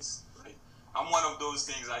certain days. Like I'm one of those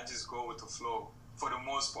things. I just go with the flow for the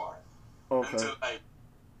most part. Okay. Until like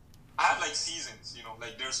I have like seasons, you know,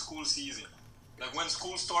 like there's school season. Like when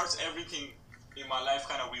school starts, everything in my life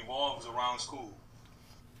kind of revolves around school.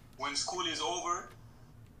 When school is over,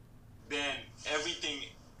 then everything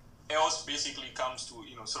else basically comes to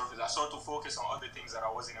surface. I start to focus on other things that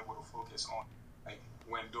I wasn't able to focus on, like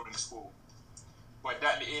when during school. But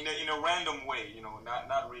that in a random way,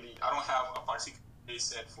 not really. I don't have a particular day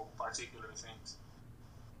set for particular things.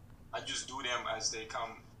 I just do them as they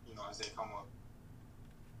come, as they come up.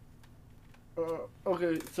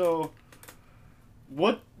 Okay, so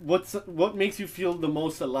what makes you feel the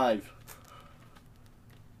most alive?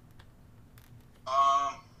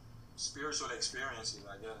 Spiritual experiences,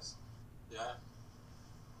 I guess. Yeah.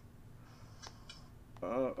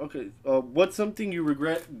 Okay. What's something you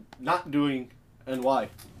regret not doing, and why?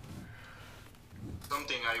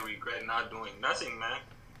 Something I regret not doing. Nothing, man.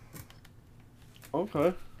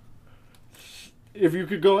 Okay. If you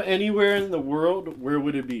could go anywhere in the world, where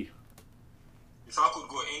would it be? If I could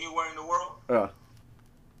go anywhere in the world? Yeah.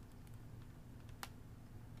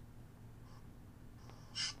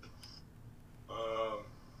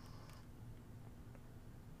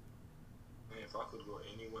 Man, if I could go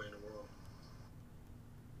anywhere in the world.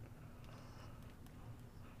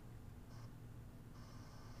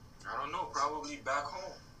 I don't know, probably back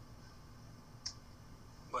home.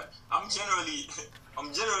 But I'm generally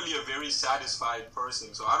a very satisfied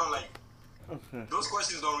person, so I don't like Okay. those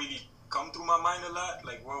questions don't really come through my mind a lot.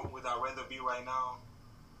 Like, where would I rather be right now?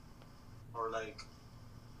 Or like,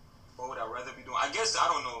 what would I rather be doing? I guess I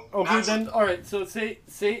don't know. Okay, then all right. So say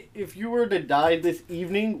if you were to die this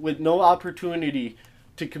evening with no opportunity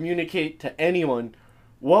to communicate to anyone,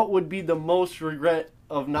 what would be the most regret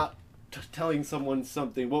of not telling someone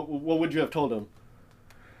something? What would you have told them?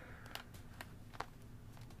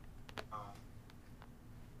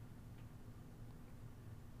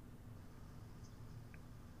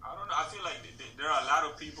 I don't know. I feel like there are a lot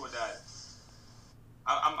of people that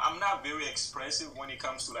I'm not very expressive when it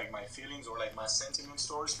comes to like my feelings or like my sentiments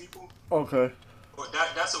towards people. Okay. But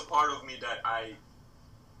that's a part of me that I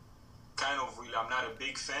kind of really I'm not a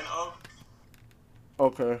big fan of.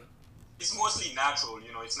 Okay. It's mostly natural,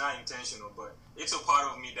 you know. It's not intentional, but it's a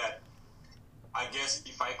part of me that I guess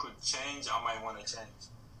if I could change, I might want to change.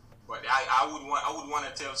 But I would want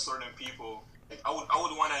to tell certain people, like, I would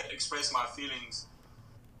want to express my feelings.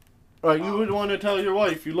 Right, you would want to tell your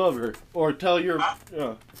wife you love her, or tell your, Huh?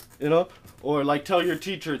 yeah, you know, or like tell your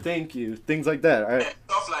teacher thank you, things like that, right?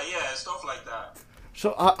 Stuff like that.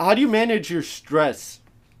 So, how do you manage your stress?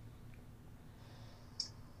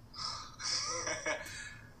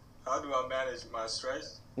 How do I manage my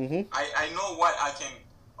stress? Mm-hmm. I know what I can.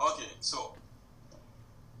 Okay, so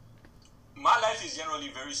my life is generally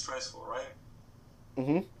very stressful, right?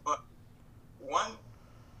 Mm-hmm. But one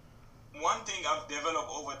one thing I've developed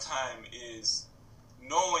over time is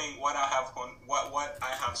knowing what I have what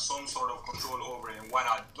I have some sort of control over and what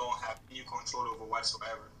I don't have any control over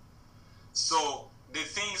whatsoever. So the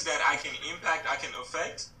things that I can impact, I can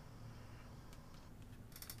affect.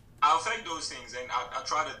 I affect those things and I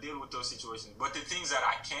try to deal with those situations. But the things that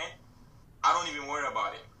I can't, I don't even worry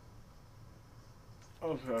about it.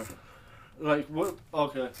 Okay. Like what?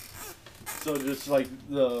 Okay. So just like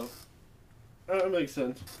that makes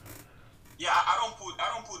sense. Yeah, I don't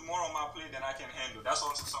put more on my plate than I can handle. That's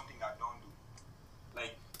also something I don't do.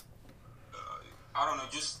 Like I don't know,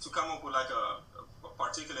 just to come up with like a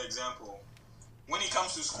particular example. When it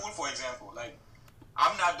comes to school, for example, like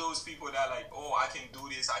I'm not those people that like, oh, I can do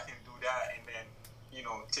this, I can do that, and then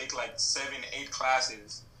take like 7, 8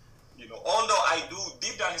 classes. Although I do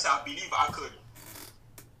deep down inside, I believe I could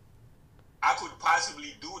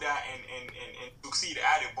possibly do that and succeed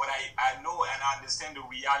at it, but I know and I understand the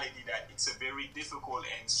reality that it's a very difficult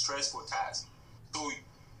and stressful task. So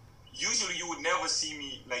usually you would never see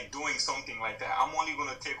me like doing something like that. I'm only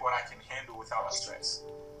gonna take what I can handle without stress.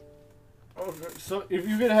 Okay. So if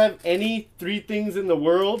you could have any three things in the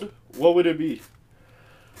world, what would it be?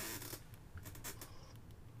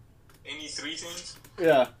 Any three things?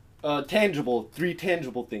 Yeah. Tangible. Three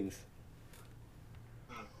tangible things.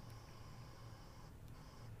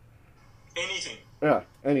 Anything. Yeah.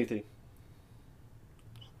 Anything.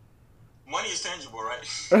 Money is tangible, right?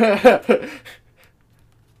 I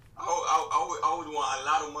would want a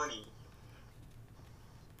lot of money.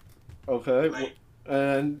 Okay. Like,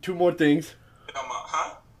 And two more things.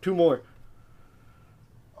 huh? Two more.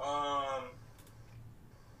 Um,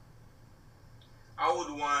 I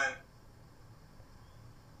would want.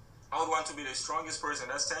 I would want to be the strongest person.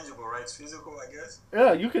 That's tangible, right? It's physical, I guess.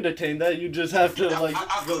 Yeah, you could attain that. You just have to like.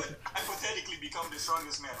 I could hypothetically become the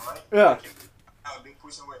strongest man, right? Yeah. I'll be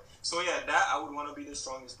pushing away. So yeah, that I would want to be the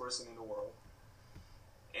strongest person in the world,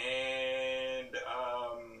 and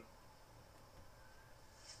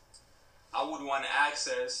I would want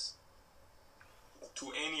access to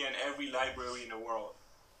any and every library in the world,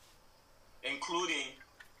 including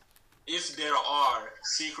if there are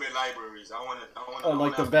secret libraries. I want to. Oh,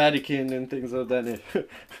 like the Vatican and things of that nature.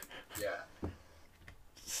 Yeah.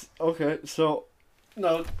 Okay, so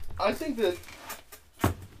no, I think that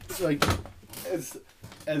like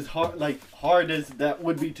as hard as that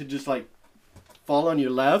would be to just like fall on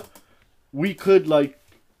your lap, we could like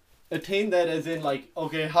attain that as in like,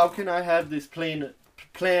 okay, how can I have this plan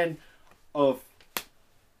of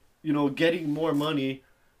getting more money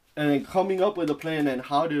and then coming up with a plan and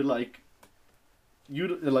how to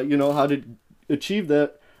how to achieve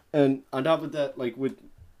that, and on top of that like with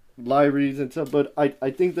libraries and stuff. But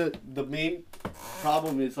I think that the main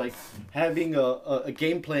problem is like having a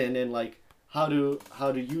game plan and like how to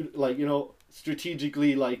you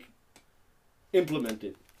strategically like implement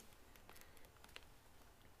it.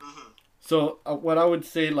 So what I would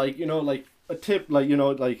say, like like a tip, like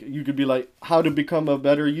like you could be like how to become a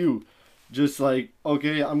better you. Just like,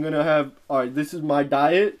 okay, I'm gonna have, all right, this is my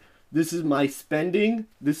diet, this is my spending,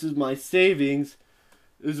 this is my savings,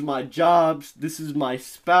 this is my jobs, this is my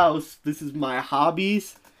spouse, this is my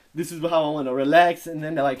hobbies, this is how I want to relax, and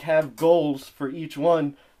then like have goals for each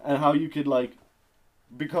one and how you could like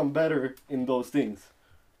become better in those things.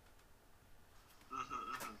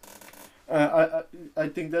 I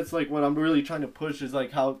think that's like what I'm really trying to push is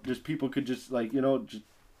like how just people could just like just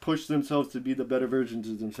push themselves to be the better versions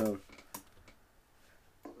of themselves.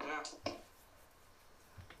 Yeah.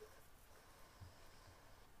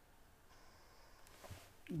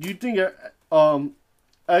 Do you think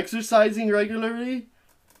exercising regularly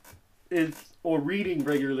or reading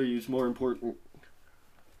regularly is more important?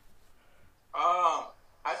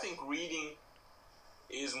 I think reading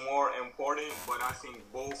is more important, but I think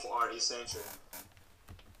both are essential.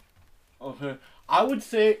 Okay. I would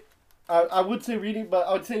say, I would say reading, but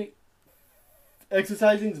I would say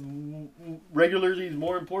exercising regularly is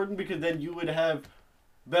more important because then you would have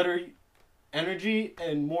better energy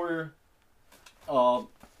and more, uh,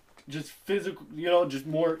 just physical, just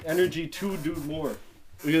more energy to do more.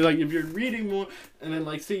 Because like if you're reading more and then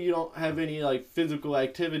like say you don't have any like physical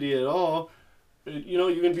activity at all,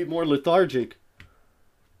 you're gonna be more lethargic.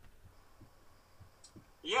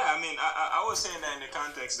 Yeah, I mean, I was saying that in the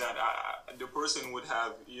context that the person would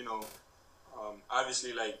have,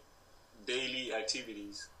 obviously like daily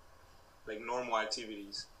activities, like normal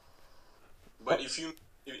activities. But if you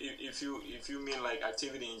mean like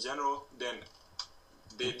activity in general, then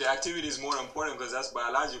the activity is more important because that's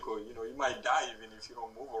biological. You might die even if you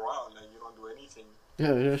don't move around and you don't do anything.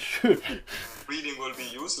 Yeah, yeah, sure. Breathing will be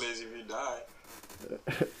useless if you die.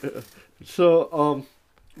 So,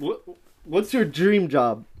 what what's your dream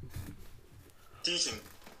job? Teaching,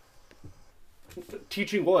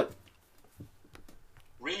 Teaching what?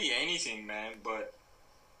 really anything, man. But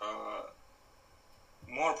uh,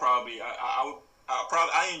 more probably,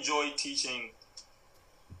 I enjoy teaching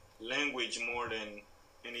language more than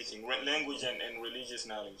anything. Language and religious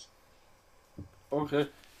knowledge. Okay.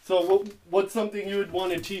 So, what's something you would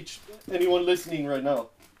want to teach anyone listening right now?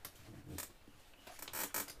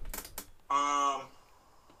 Um,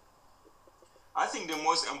 I think the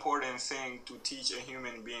most important thing to teach a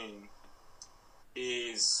human being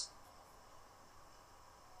is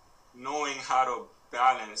knowing how to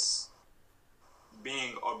balance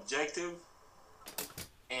being objective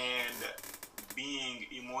and being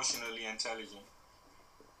emotionally intelligent.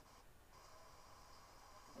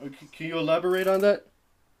 Can you elaborate on that?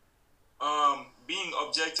 Being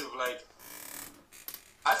objective, like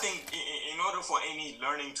I think in order for any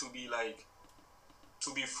learning to be like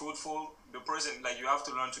to be fruitful, the person like you have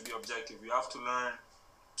to learn to be objective. You have to learn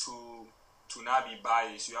to not be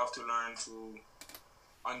biased. You have to learn to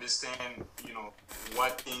understand,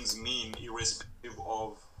 what things mean, irrespective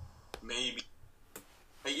of maybe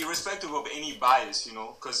like, irrespective of any bias,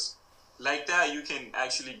 because like that you can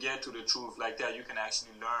actually get to the truth. Like that you can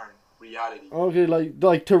actually learn reality. Okay,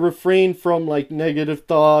 like to refrain from like negative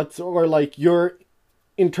thoughts or like your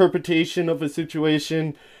interpretation of a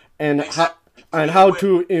situation, and how Exactly. To and be how aware.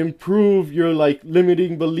 to improve your like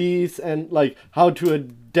limiting beliefs and like how to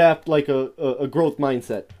adapt like a growth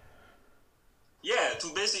mindset. Yeah,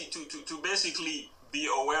 to basically be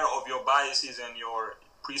aware of your biases and your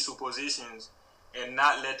presuppositions and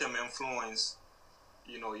not let them influence,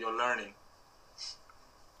 your learning.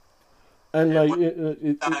 And And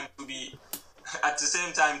like but time to be at the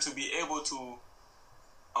same time to be able to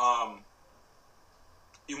um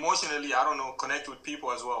emotionally, I don't know, connect with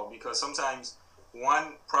people as well, because sometimes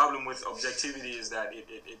one problem with objectivity is that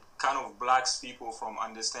it kind of blocks people from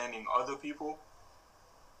understanding other people.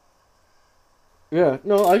 yeah,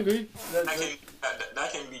 no, I agree. That can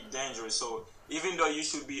that can be dangerous. So even though you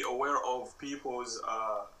should be aware of people's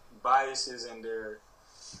biases and their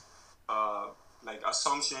uh, like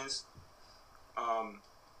assumptions, um,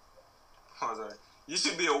 how was I? You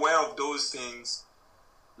should be aware of those things.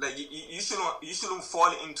 Like you shouldn't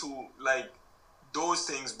fall into like those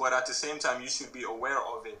things, but at the same time you should be aware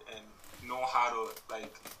of it and know how to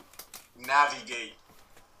like navigate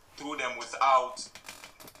through them without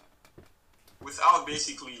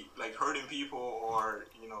basically like hurting people or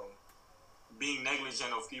being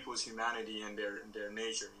negligent of people's humanity and their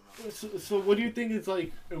nature. So what do you think is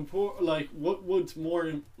like important? Like, what's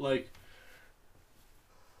more like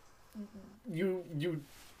you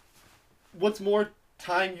what's more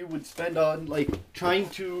time you would spend on like trying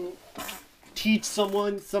to teach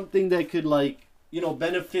someone something that could like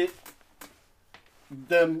benefit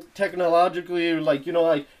them technologically, or like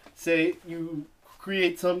like say you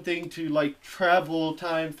create something to like travel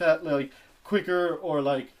time fat like quicker, or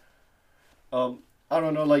like um I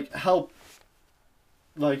don't know, like help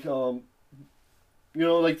like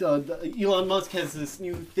like Elon Musk has this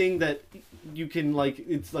new thing that you can like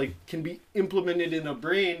it's like can be implemented in a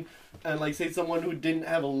brain, and like say someone who didn't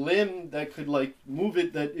have a limb that could like move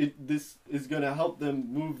it, that this is gonna help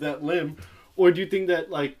them move that limb. Or do you think that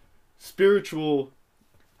like spiritual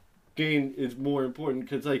gain is more important?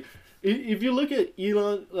 Because like if you look at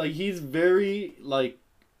Elon, like he's very like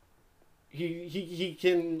he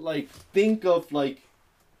can like think of like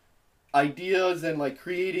ideas and like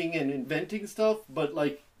creating and inventing stuff, but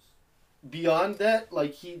like beyond that,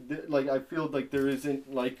 like like I feel like there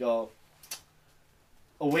isn't like a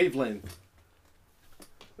wavelength,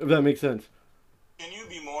 if that makes sense. Can you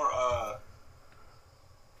be more I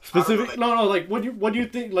don't know, Specific? like No, like what do you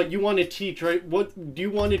think? Like you want to teach, right? What do you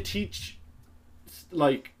want to teach?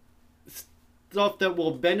 Like stuff that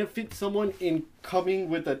will benefit someone in coming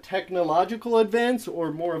with a technological advance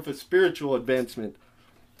or more of a spiritual advancement?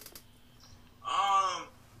 Um,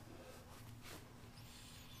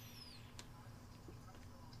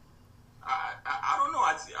 I don't know.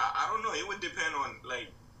 I don't know. It would depend on like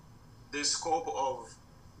the scope of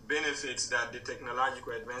benefits that the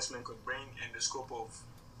technological advancement could bring, and the scope of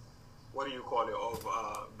what do you call it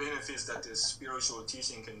of benefits that the spiritual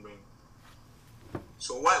teaching can bring.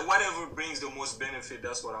 So whatever brings the most benefit,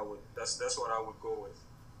 that's what I would that's what I would go with.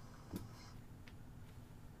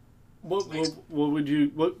 What would you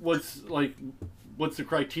what's the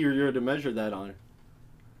criteria to measure that on?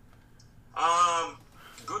 Um,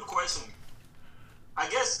 Good question. I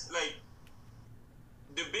guess like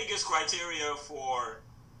the biggest criteria for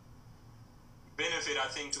benefit, I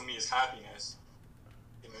think, to me is happiness.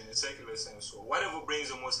 You know, in a secular sense. So whatever brings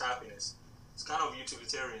the most happiness, it's kind of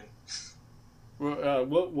utilitarian.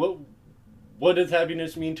 What does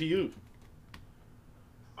happiness mean to you?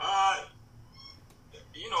 Uh,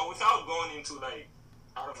 without going into like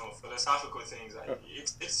I don't know philosophical things, like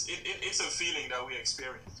it's a feeling that we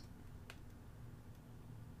experience.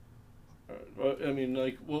 I mean,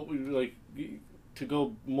 like, what would like to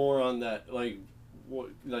go more on that? Like, what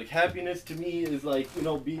like happiness to me is like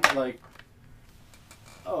be like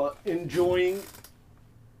enjoying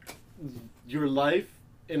your life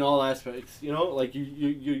in all aspects. Like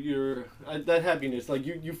you're that happiness. Like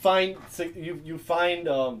you find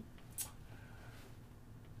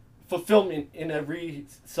fulfillment in every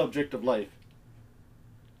subject of life.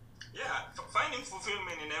 Yeah, finding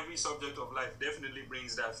fulfillment in every subject of life definitely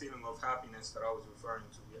brings that feeling of happiness that I was referring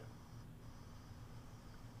to. Yeah.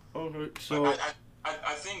 Okay, But so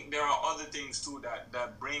I think there are other things too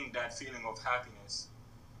that bring that feeling of happiness.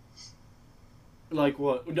 like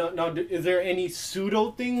what? Now, is there any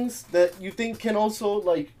pseudo things that you think can also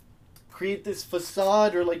like create this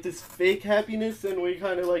facade or like this fake happiness, and we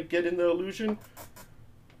kind of like get in the illusion?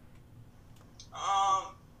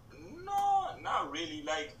 Um, no, not really.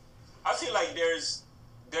 Like, I feel like there's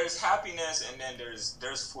happiness, and then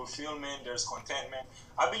there's fulfillment, there's contentment.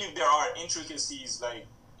 I believe there are intricacies, like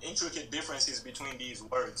intricate differences between these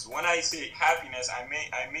words. When I say happiness, I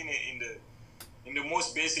mean it in the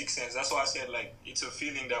most basic sense. That's why I said like it's a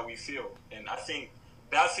feeling that we feel, and I think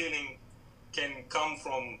that feeling can come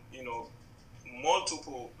from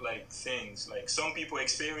multiple like things. Like some people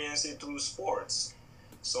experience it through sports,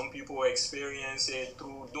 some people experience it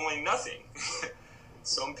through doing nothing.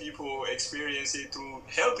 Some people experience it through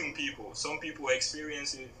helping people. Some people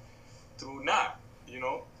experience it through not. You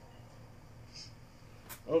know,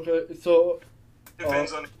 Okay, so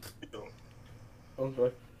depends on the individual.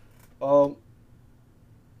 okay. Um,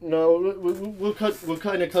 no, we'll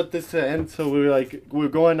kind of cut this to end. So we're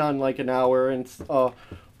going on like an hour, and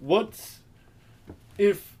what's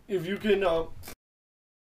if you can